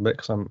little bit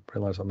because I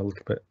realize I'm a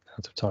little bit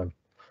out of time.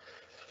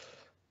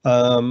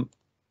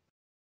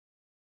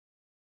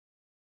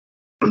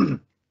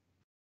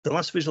 The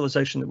last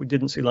visualization that we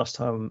didn't see last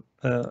time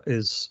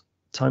is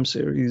time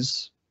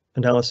series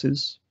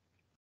analysis.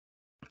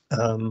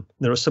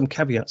 There are some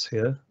caveats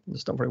here.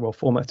 It's not very well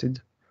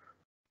formatted.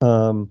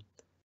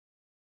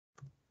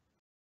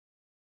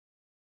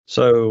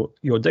 So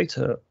your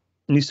data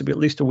needs to be at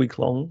least a week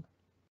long.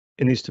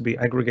 It needs to be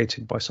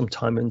aggregated by some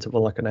time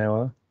interval, like an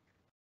hour,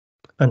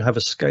 and have a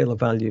scalar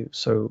value.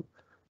 So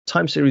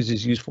time series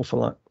is useful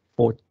for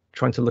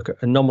trying to look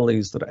at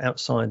anomalies that are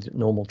outside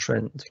normal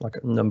trend, like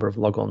a number of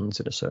logons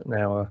in a certain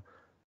hour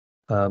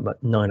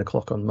at 9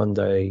 o'clock on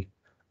Monday.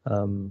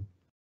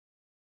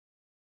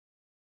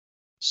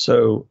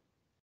 So,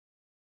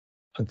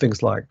 and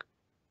things like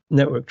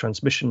network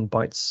transmission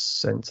bytes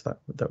sent, that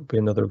would be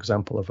another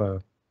example of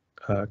a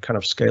kind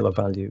of scalar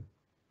value.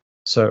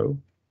 So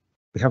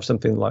we have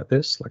something like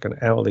this, like an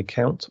hourly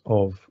count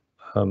of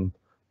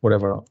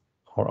whatever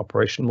our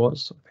operation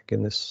was. I think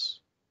in this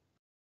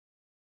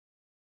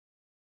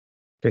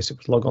case it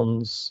was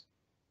logons.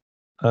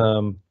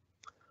 And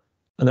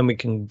then we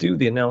can do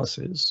the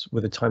analysis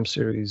with a time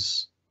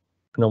series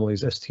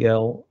anomalies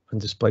STL and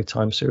display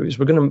time series.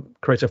 We're going to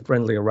create a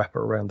friendlier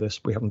wrapper around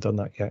this. We haven't done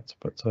that yet,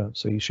 but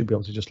so you should be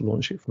able to just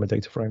launch it from a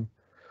data frame.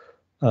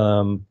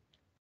 And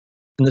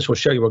this will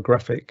show you a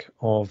graphic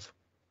of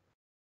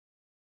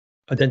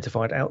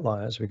identified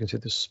outliers. We can see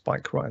this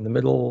spike right in the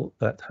middle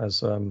that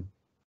has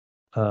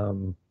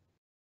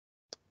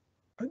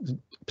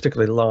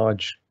particularly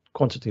large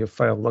quantity of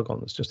failed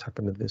logons just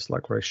happened in this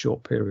like very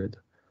short period.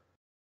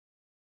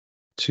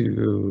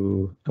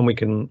 And we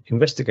can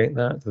investigate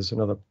that. There's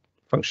another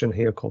function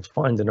here called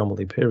find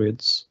anomaly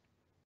periods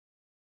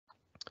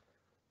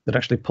that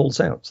actually pulls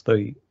out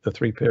the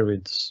 3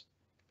 periods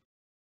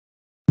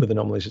with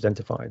anomalies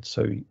identified.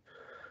 So,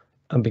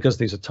 and because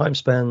these are time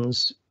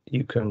spans,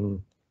 you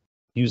can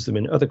use them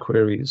in other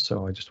queries.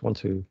 So I just want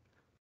to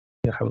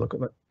have a look at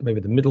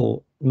maybe the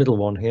middle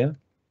one here.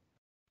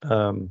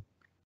 I've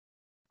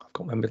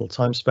got my middle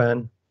time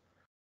span.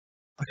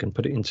 I can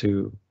put it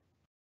into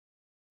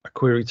a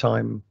query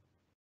time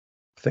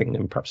thing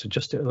and perhaps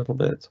adjust it a little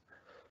bit,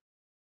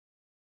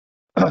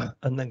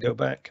 and then go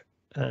back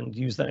and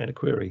use that in a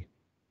query.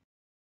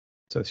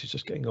 So this is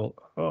just getting all,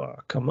 oh,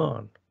 come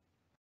on,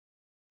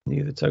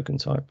 need the token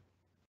type.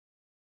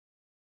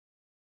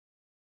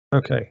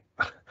 Okay,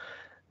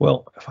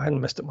 well, if I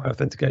hadn't messed up my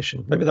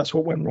authentication, maybe that's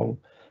what went wrong.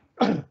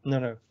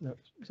 No,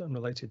 it's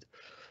unrelated.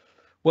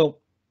 Well,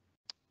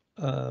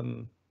 let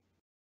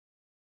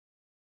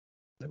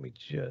me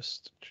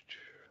just.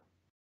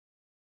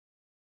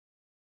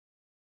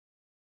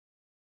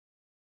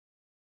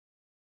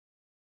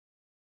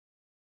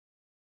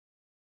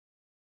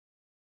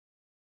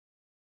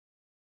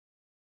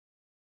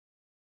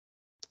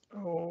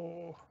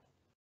 Oh,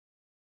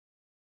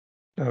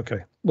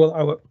 okay.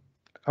 Well,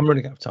 I'm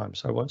running out of time,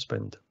 so I won't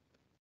spend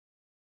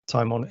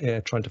time on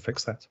air trying to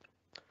fix that.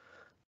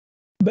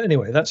 But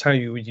anyway, that's how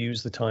you would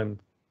use the time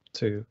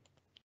to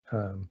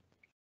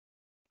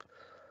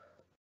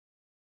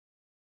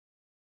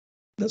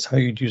that's how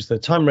you'd use the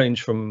time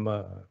range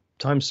from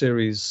time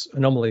series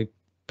anomaly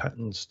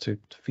patterns to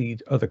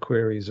feed other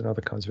queries and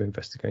other kinds of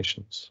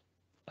investigations.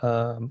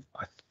 I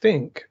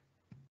think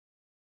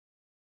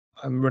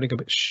I'm running a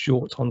bit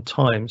short on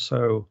time,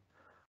 so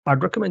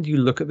I'd recommend you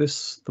look at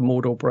this, the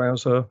Mordor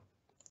browser,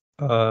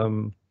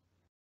 for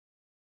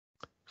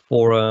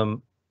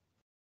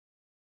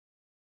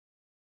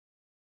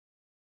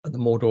the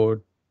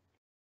Mordor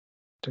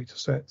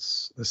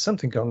datasets. There's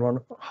something going on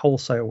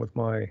wholesale with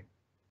my.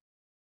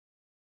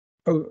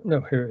 Oh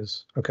no, here it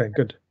is. Okay,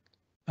 good.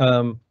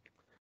 So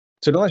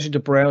it allows you to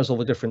browse all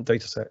the different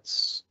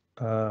datasets.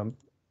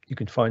 You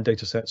can find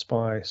datasets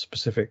by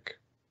specific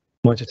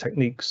MITRE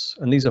techniques,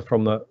 and these are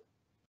from the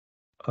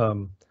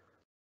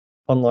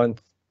online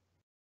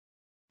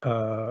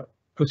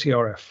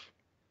OTRF,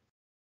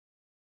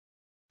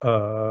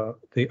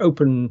 the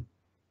Open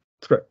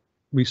Threat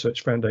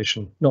Research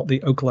Foundation, not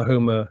the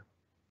Oklahoma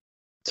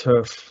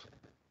Turf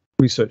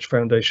Research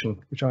Foundation,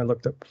 which I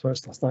looked up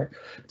first last night.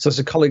 So it's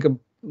a colleague of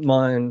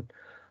mine,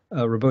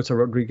 Roberto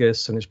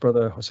Rodriguez, and his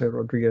brother Jose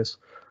Rodriguez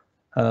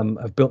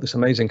have built this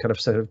amazing kind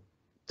of set of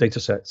data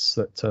sets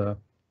that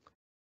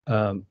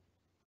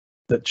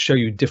that show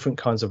you different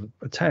kinds of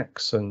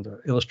attacks and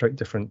illustrate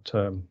different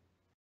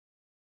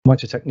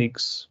MITRE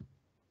techniques.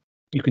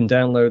 You can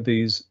download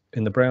these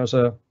in the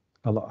browser.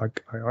 I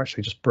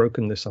actually just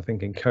broken this, I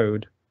think, in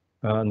code,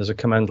 and there's a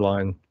command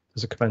line.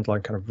 There's a command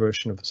line kind of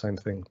version of the same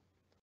thing.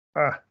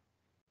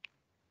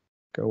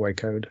 Go away,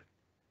 code.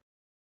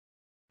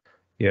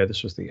 Yeah,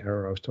 this was the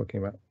error I was talking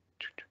about.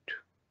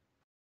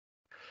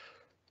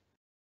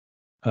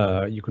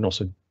 You can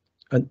also,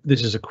 and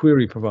this is a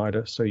query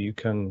provider, so you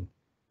can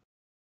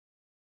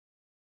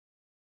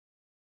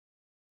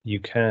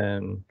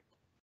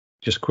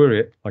just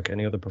query it like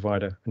any other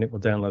provider, and it will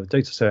download the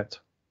data set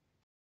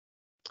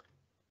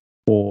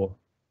for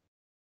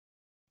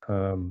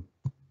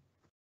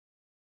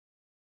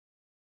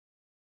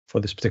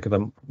this particular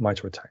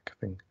MITRE attack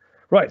thing.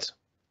 Right.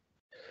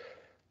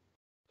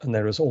 And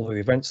there is all the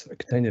events that are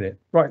contained in it.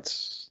 Right.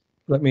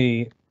 Let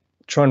me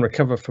try and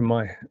recover from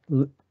my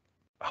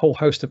whole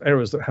host of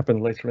errors that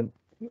happened later in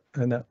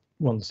that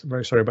one. So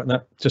very sorry about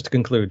that. Just to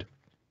conclude.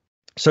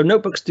 So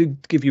notebooks do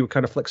give you a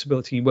kind of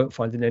flexibility you won't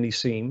find in any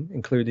SIEM,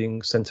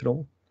 including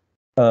Sentinel.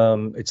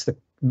 It's the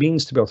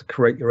means to be able to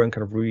create your own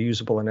kind of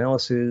reusable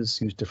analysis,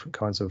 use different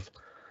kinds of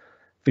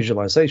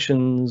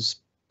visualizations,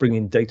 bring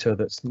in data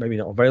that's maybe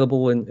not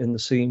available in the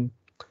SIEM,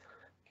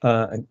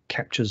 and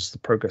captures the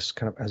progress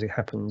kind of as it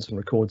happens and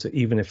records it,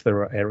 even if there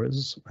are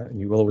errors. And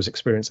you will always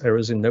experience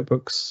errors in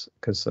notebooks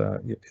because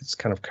it's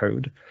kind of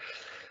code.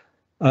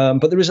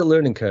 But there is a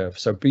learning curve,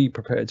 so be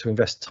prepared to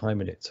invest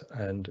time in it,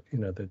 and you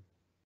know that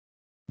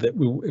it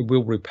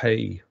will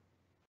repay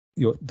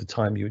the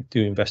time you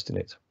do invest in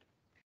it.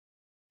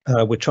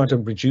 We're trying to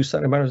reduce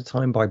that amount of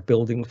time by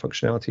building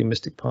functionality in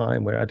MSTICPy,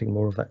 and we're adding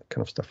more of that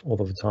kind of stuff all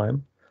of the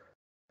time.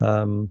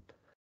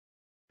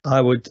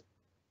 I would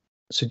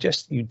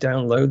suggest you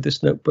download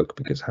this notebook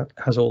because it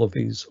has all of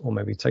these, or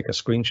maybe take a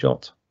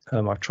screenshot.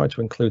 I've tried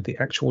to include the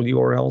actual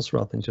URLs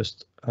rather than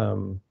just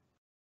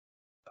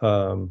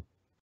so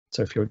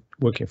if you're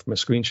working from a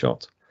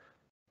screenshot.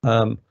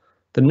 The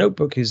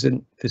notebook is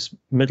in this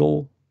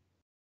middle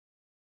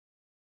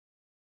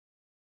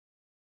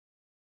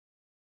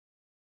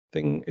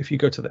thing. If you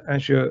go to the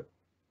Azure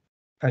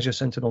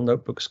Sentinel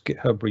Notebooks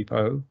GitHub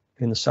repo,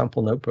 in the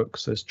sample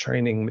notebooks, there's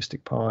training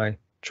MSTICPy,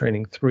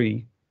 training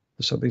 3.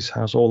 So this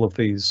has all of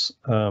these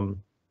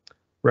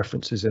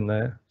references in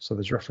there. So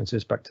there's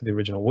references back to the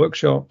original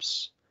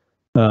workshops,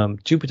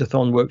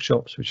 Jupyter-thon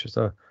workshops, which is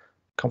a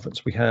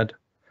conference we had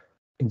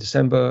in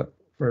December,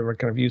 very, very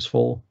kind of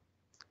useful.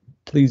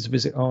 Please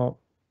visit our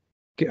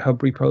GitHub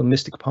repo,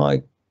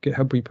 MSTICPy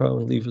GitHub repo,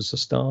 and leave us a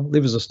star.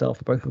 Leave us a star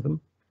for both of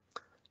them.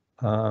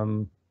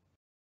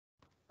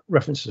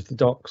 References to the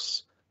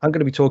docs. I'm going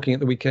to be talking at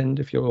the weekend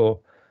if you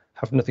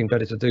have nothing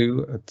better to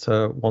do at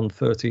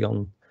 1:30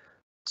 on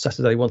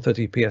Saturday,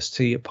 1:30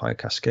 PST at Pi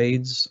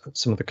Cascades, at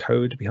some of the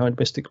code behind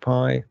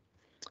MSTICPy.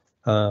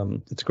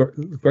 It's a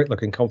great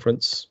looking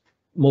conference,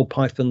 more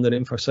Python than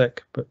InfoSec,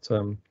 but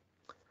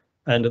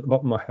and at the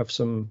bottom I have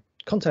some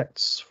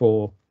contacts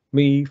for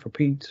me, for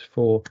Pete,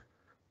 for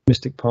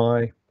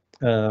MSTICPy,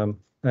 and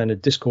a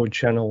Discord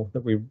channel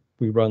that we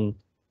run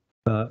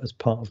as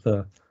part of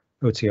the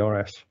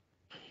OTRF.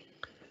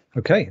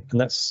 Okay, and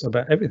that's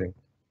about everything.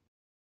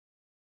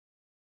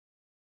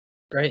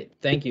 Great,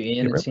 thank you,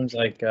 Ian. It seems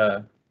like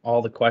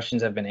all the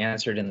questions have been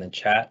answered in the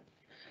chat.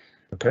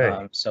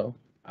 Okay. So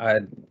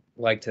I'd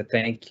like to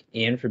thank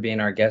Ian for being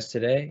our guest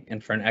today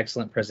and for an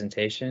excellent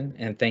presentation,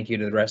 and thank you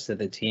to the rest of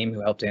the team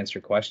who helped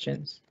answer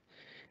questions.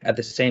 At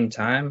the same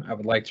time, I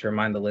would like to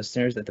remind the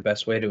listeners that the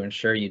best way to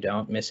ensure you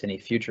don't miss any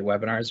future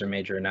webinars or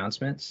major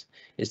announcements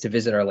is to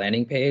visit our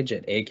landing page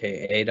at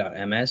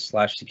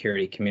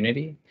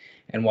aka.ms/securitycommunity.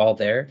 And while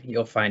there,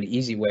 you'll find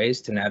easy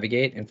ways to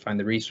navigate and find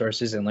the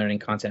resources and learning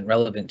content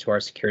relevant to our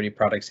security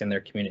products and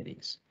their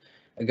communities.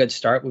 A good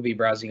start would be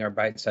browsing our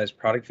bite-sized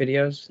product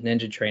videos,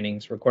 ninja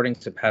trainings,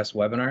 recordings of past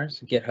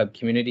webinars, GitHub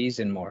communities,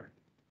 and more.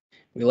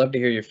 We'd love to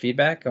hear your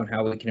feedback on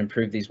how we can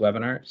improve these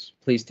webinars.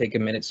 Please take a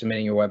minute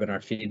submitting your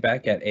webinar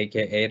feedback at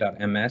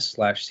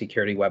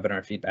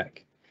aka.ms/securityWebinarFeedback.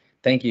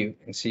 Thank you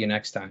and see you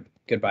next time.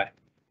 Goodbye.